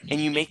 Right. And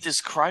you make this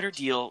Kreider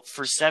deal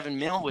for $7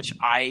 million, which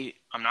I'm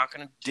not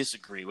going to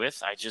disagree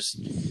with.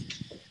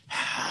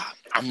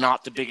 I'm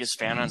not the biggest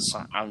fan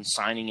on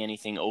signing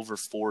anything over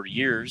 4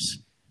 years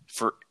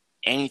for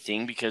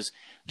anything because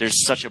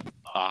there's such a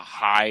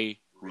high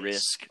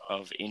risk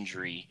of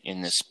injury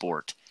in this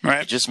sport.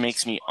 Right. It just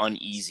makes me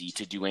uneasy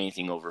to do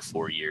anything over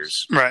 4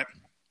 years. Right.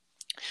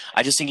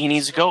 I just think he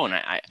needs to go. And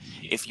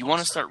if you want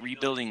to start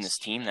rebuilding this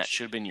team, that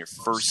should have been your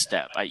first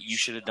step. You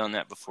should have done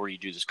that before you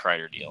do this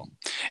Kreider deal.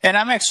 And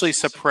I'm actually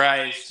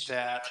surprised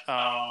that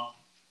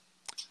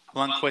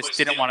Lundqvist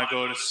didn't want to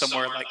go to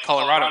somewhere like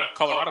Colorado.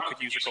 Colorado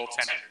could use a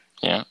goaltender.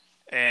 Yeah.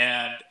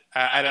 And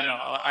I don't know.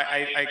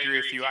 I agree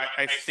with you.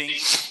 I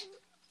think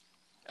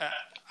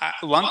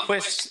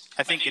Lundqvist,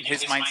 I think in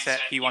his mindset,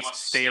 he wants to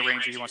stay a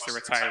Ranger. He wants to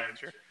retire a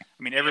Ranger.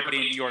 I mean, everybody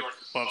in New York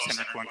loves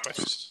Henrik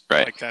Lundqvist.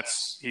 Right. Like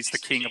he's the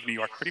king of New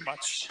York, pretty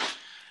much.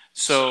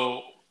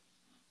 So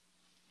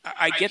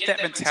I get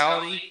that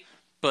mentality,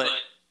 but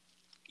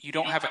you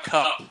don't have a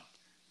cup.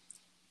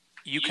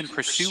 You can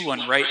pursue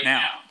one right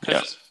now.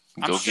 Yeah.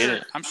 Go get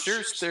it. I'm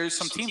sure there's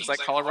some teams like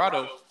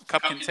Colorado,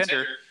 cup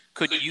contender,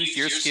 could use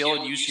your skill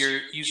and use you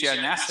as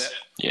an asset.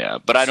 Yeah,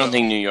 but I don't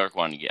think New York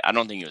wanted to get. I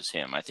don't think it was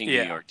him. I think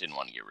New York didn't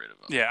want to get rid of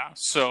him. Yeah,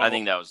 so I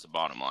think that was the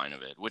bottom line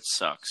of it, which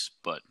sucks.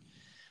 But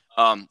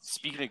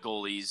speaking of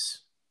goalies,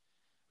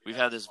 we've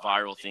had this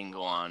viral thing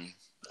go on.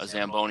 A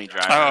Zamboni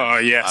driver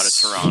out of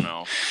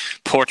Toronto.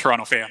 Poor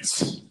Toronto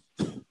fans.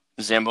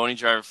 Zamboni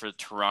driver for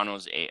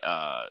Toronto's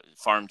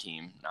farm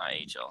team, not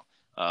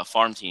AHL,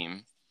 farm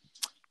team.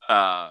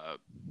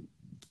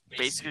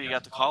 Basically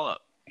got the call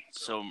up.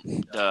 So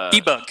the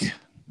E-bug.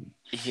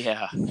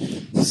 Yeah.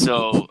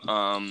 So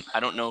I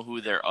don't know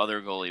who their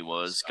other goalie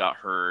was. Got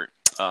hurt.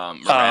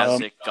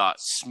 Mrazek got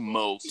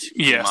smoked.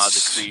 Came out of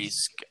the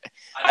crease.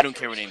 I don't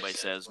care what anybody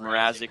says.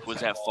 Mrazek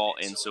was at fault,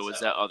 and so was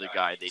that other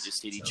guy. They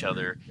just hit each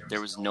other.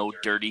 There was no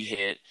dirty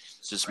hit.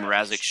 Just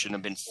Mrazek shouldn't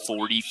have been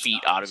 40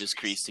 feet out of his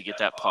crease to get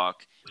that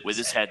puck with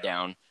his head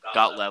down.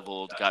 Got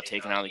leveled. Got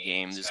taken out of the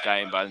game. This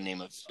guy by the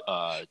name of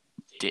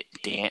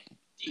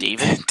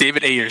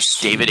David Ayers.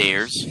 David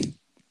Ayers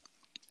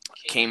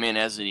came in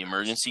as the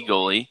emergency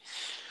goalie.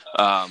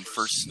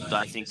 First,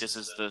 I think this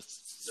is the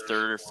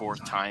third or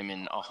fourth time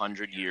in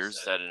 100 years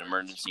that an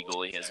emergency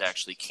goalie has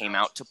actually came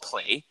out to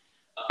play.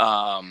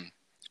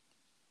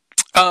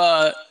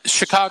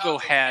 Chicago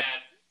had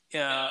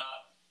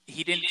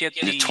he didn't get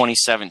the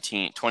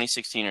 2016 or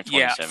 2017.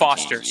 Yeah,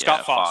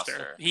 Scott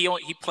Foster. He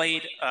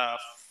played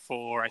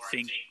for I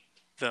think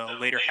the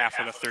later half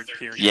of the third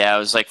period. Yeah, it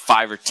was like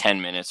 5 or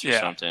 10 minutes or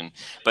something.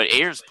 But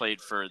Ayers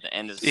played for the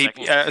end of the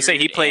second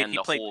period. He played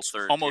whole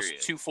third almost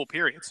period. 2 full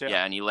periods.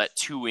 Yeah, and he let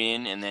 2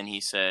 in, and then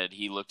he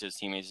looked at his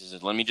teammates and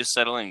said, "Let me just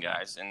settle in,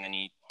 guys," and then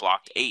he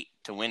blocked 8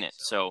 to win it.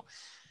 So,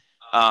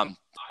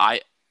 I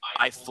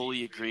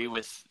fully agree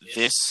with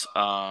this.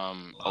 A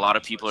lot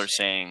of people are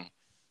saying,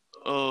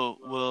 "Oh,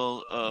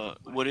 well,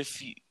 what if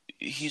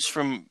he's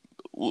from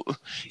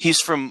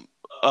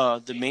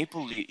the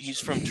Maple Leaf? He's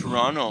from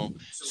Toronto.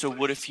 So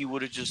what if he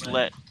would have just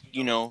let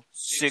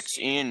 6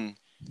 in?"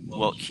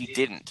 Well, he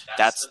didn't.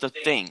 That's the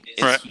thing.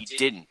 He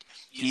didn't.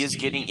 He is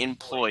getting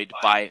employed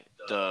by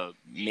the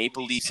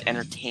Maple Leafs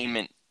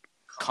Entertainment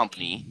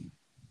Company,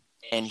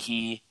 and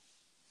he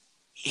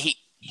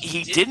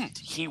didn't.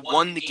 He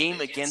won the game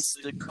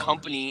against the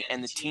company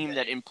and the team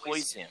that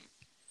employs him.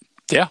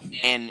 Yeah.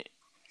 And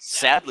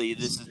sadly,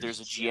 there's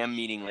a GM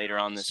meeting later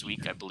on this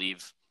week, I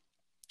believe.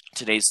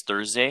 Today's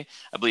Thursday.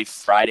 I believe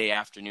Friday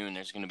afternoon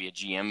there's going to be a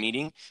GM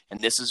meeting, and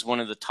this is one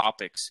of the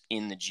topics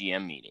in the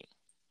GM meeting,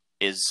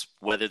 is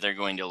whether they're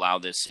going to allow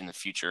this in the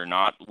future or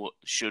not.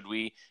 Should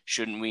we?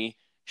 Shouldn't we?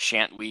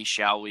 Shan't we?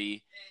 Shall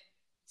we?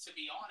 To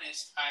be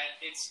honest,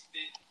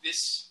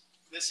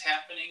 this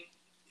happening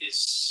is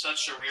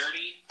such a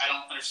rarity. I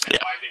don't understand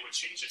why they would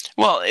change it.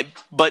 Well,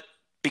 but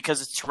because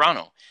it's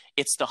Toronto,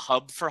 it's the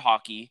hub for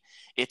hockey.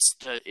 It's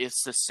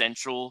the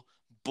central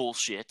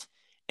bullshit.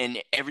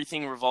 And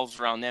everything revolves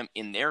around them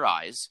in their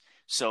eyes.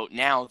 So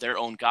now their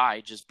own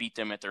guy just beat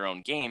them at their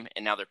own game,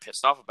 and now they're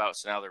pissed off about it.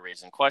 So now they're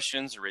raising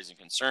questions, they're raising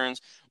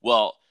concerns.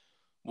 Well,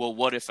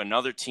 what if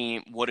another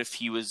team? What if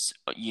he was,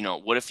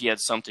 what if he had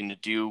something to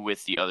do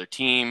with the other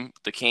team,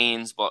 the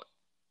Canes? But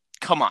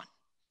come on,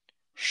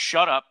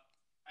 shut up.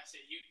 I say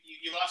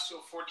you lost to a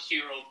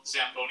 42-year-old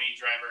Zamboni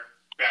driver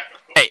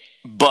backup goalie. Hey,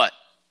 but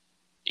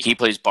he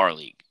plays bar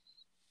league,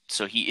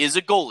 so he is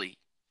a goalie.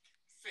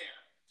 Fair.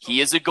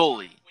 He is a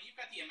goalie.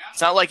 It's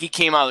not like he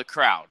came out of the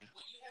crowd. When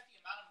you have the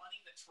amount of money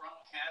that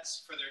Toronto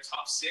has for their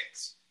top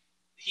 6,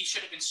 he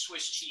should have been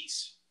Swiss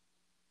cheese.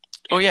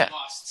 Oh yeah,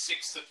 lost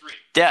 6-3.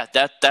 Yeah,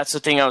 that's the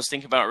thing I was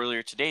thinking about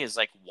earlier today. Is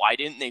like, why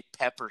didn't they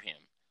pepper him?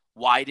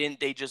 Why didn't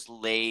they just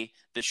lay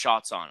the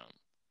shots on him?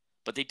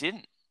 But they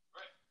didn't.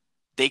 Right.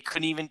 They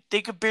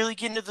could barely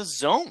get into the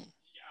zone.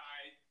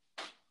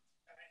 Yeah,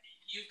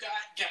 you've got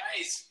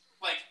guys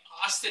like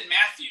Austin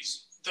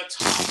Matthews, the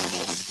top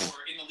goal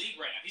scorer in the league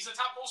right now. He's the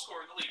top goal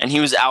scorer in the league. And he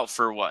was out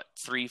for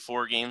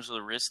 3-4 games with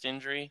a wrist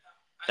injury.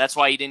 That's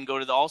why he didn't go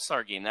to the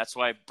All-Star game. That's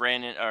why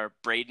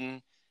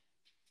Braden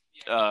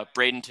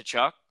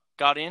Tkachuk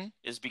got in,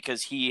 is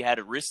because he had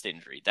a wrist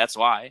injury. That's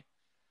why.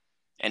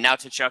 And now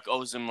Tkachuk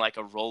owes him like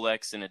a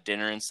Rolex and a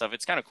dinner and stuff.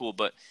 It's kind of cool,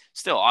 but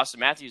still,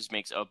 Austin Matthews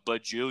makes $1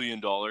 bajillion.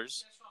 That's what I'm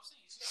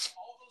saying. You got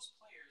all those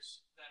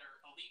players that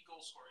are elite goal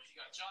scorers. You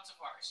got John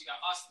Tavares. You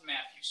got Austin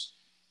Matthews.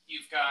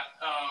 You've got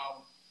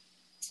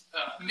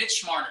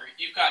Mitch Marner.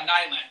 You've got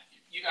Nylander.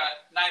 You've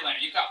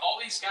got all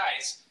these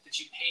guys that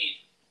you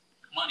paid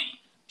money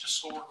to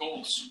score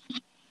goals.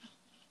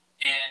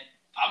 And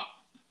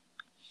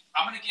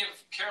I'm going to give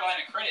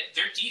Carolina credit.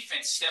 Their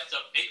defense stepped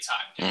up big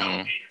time in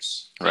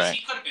elevators. Right.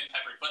 He could have been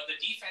peppered, but the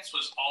defense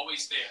was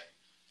always there.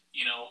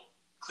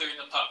 Clearing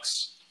the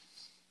pucks,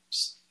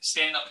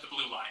 standing up at the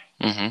blue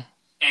line,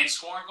 and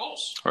scoring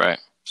goals. Right.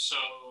 So,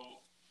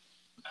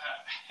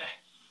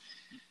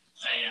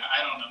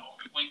 I don't know.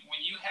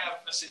 When you have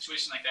a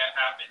situation like that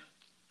happen,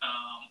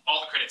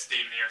 all the credit to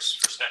David Ayers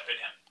for stepping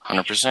in.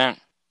 100%.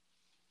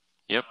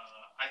 Yep.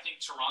 I think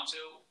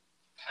Toronto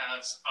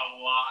has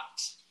a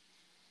lot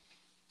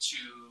to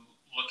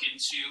look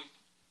into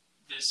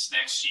this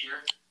next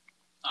year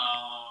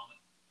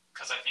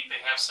because I think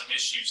they have some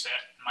issues that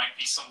might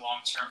be some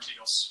long-term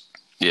deals.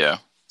 Yeah.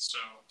 So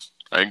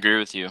I agree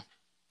with you.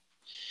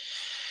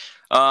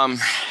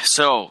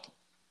 So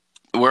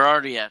we're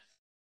already at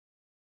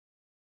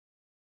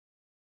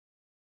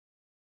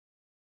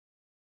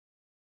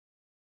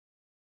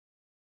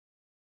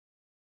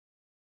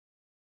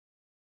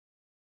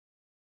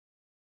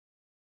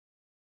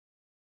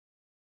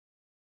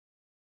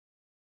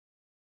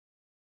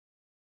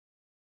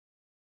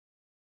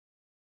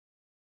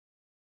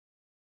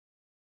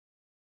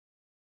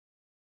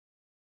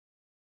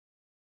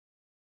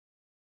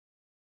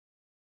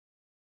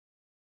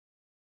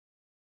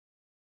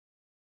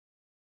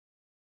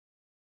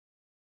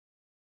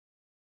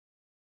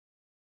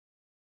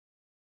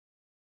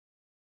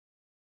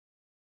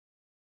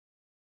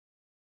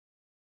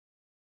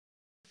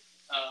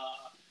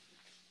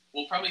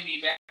we'll probably be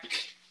back.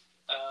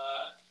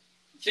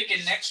 I'm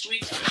thinking next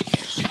week I might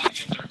actually be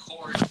able to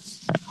record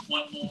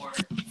one more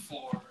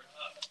for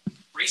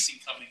racing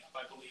coming up,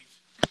 I believe.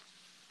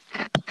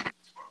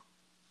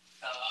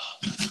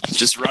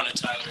 just run it,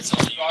 Tyler. It's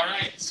all you. All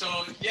right. So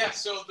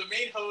the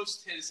main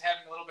host is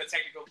having a little bit of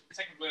technical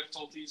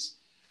difficulties.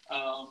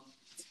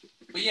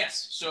 But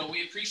yes, so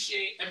we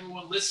appreciate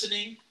everyone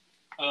listening.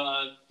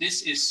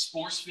 This is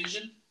Sports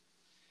Vision.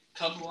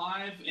 Come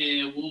live,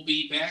 and we'll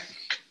be back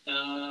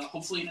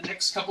hopefully in the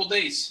next couple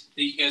days.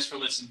 Thank you guys for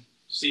listening.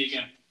 See you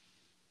again.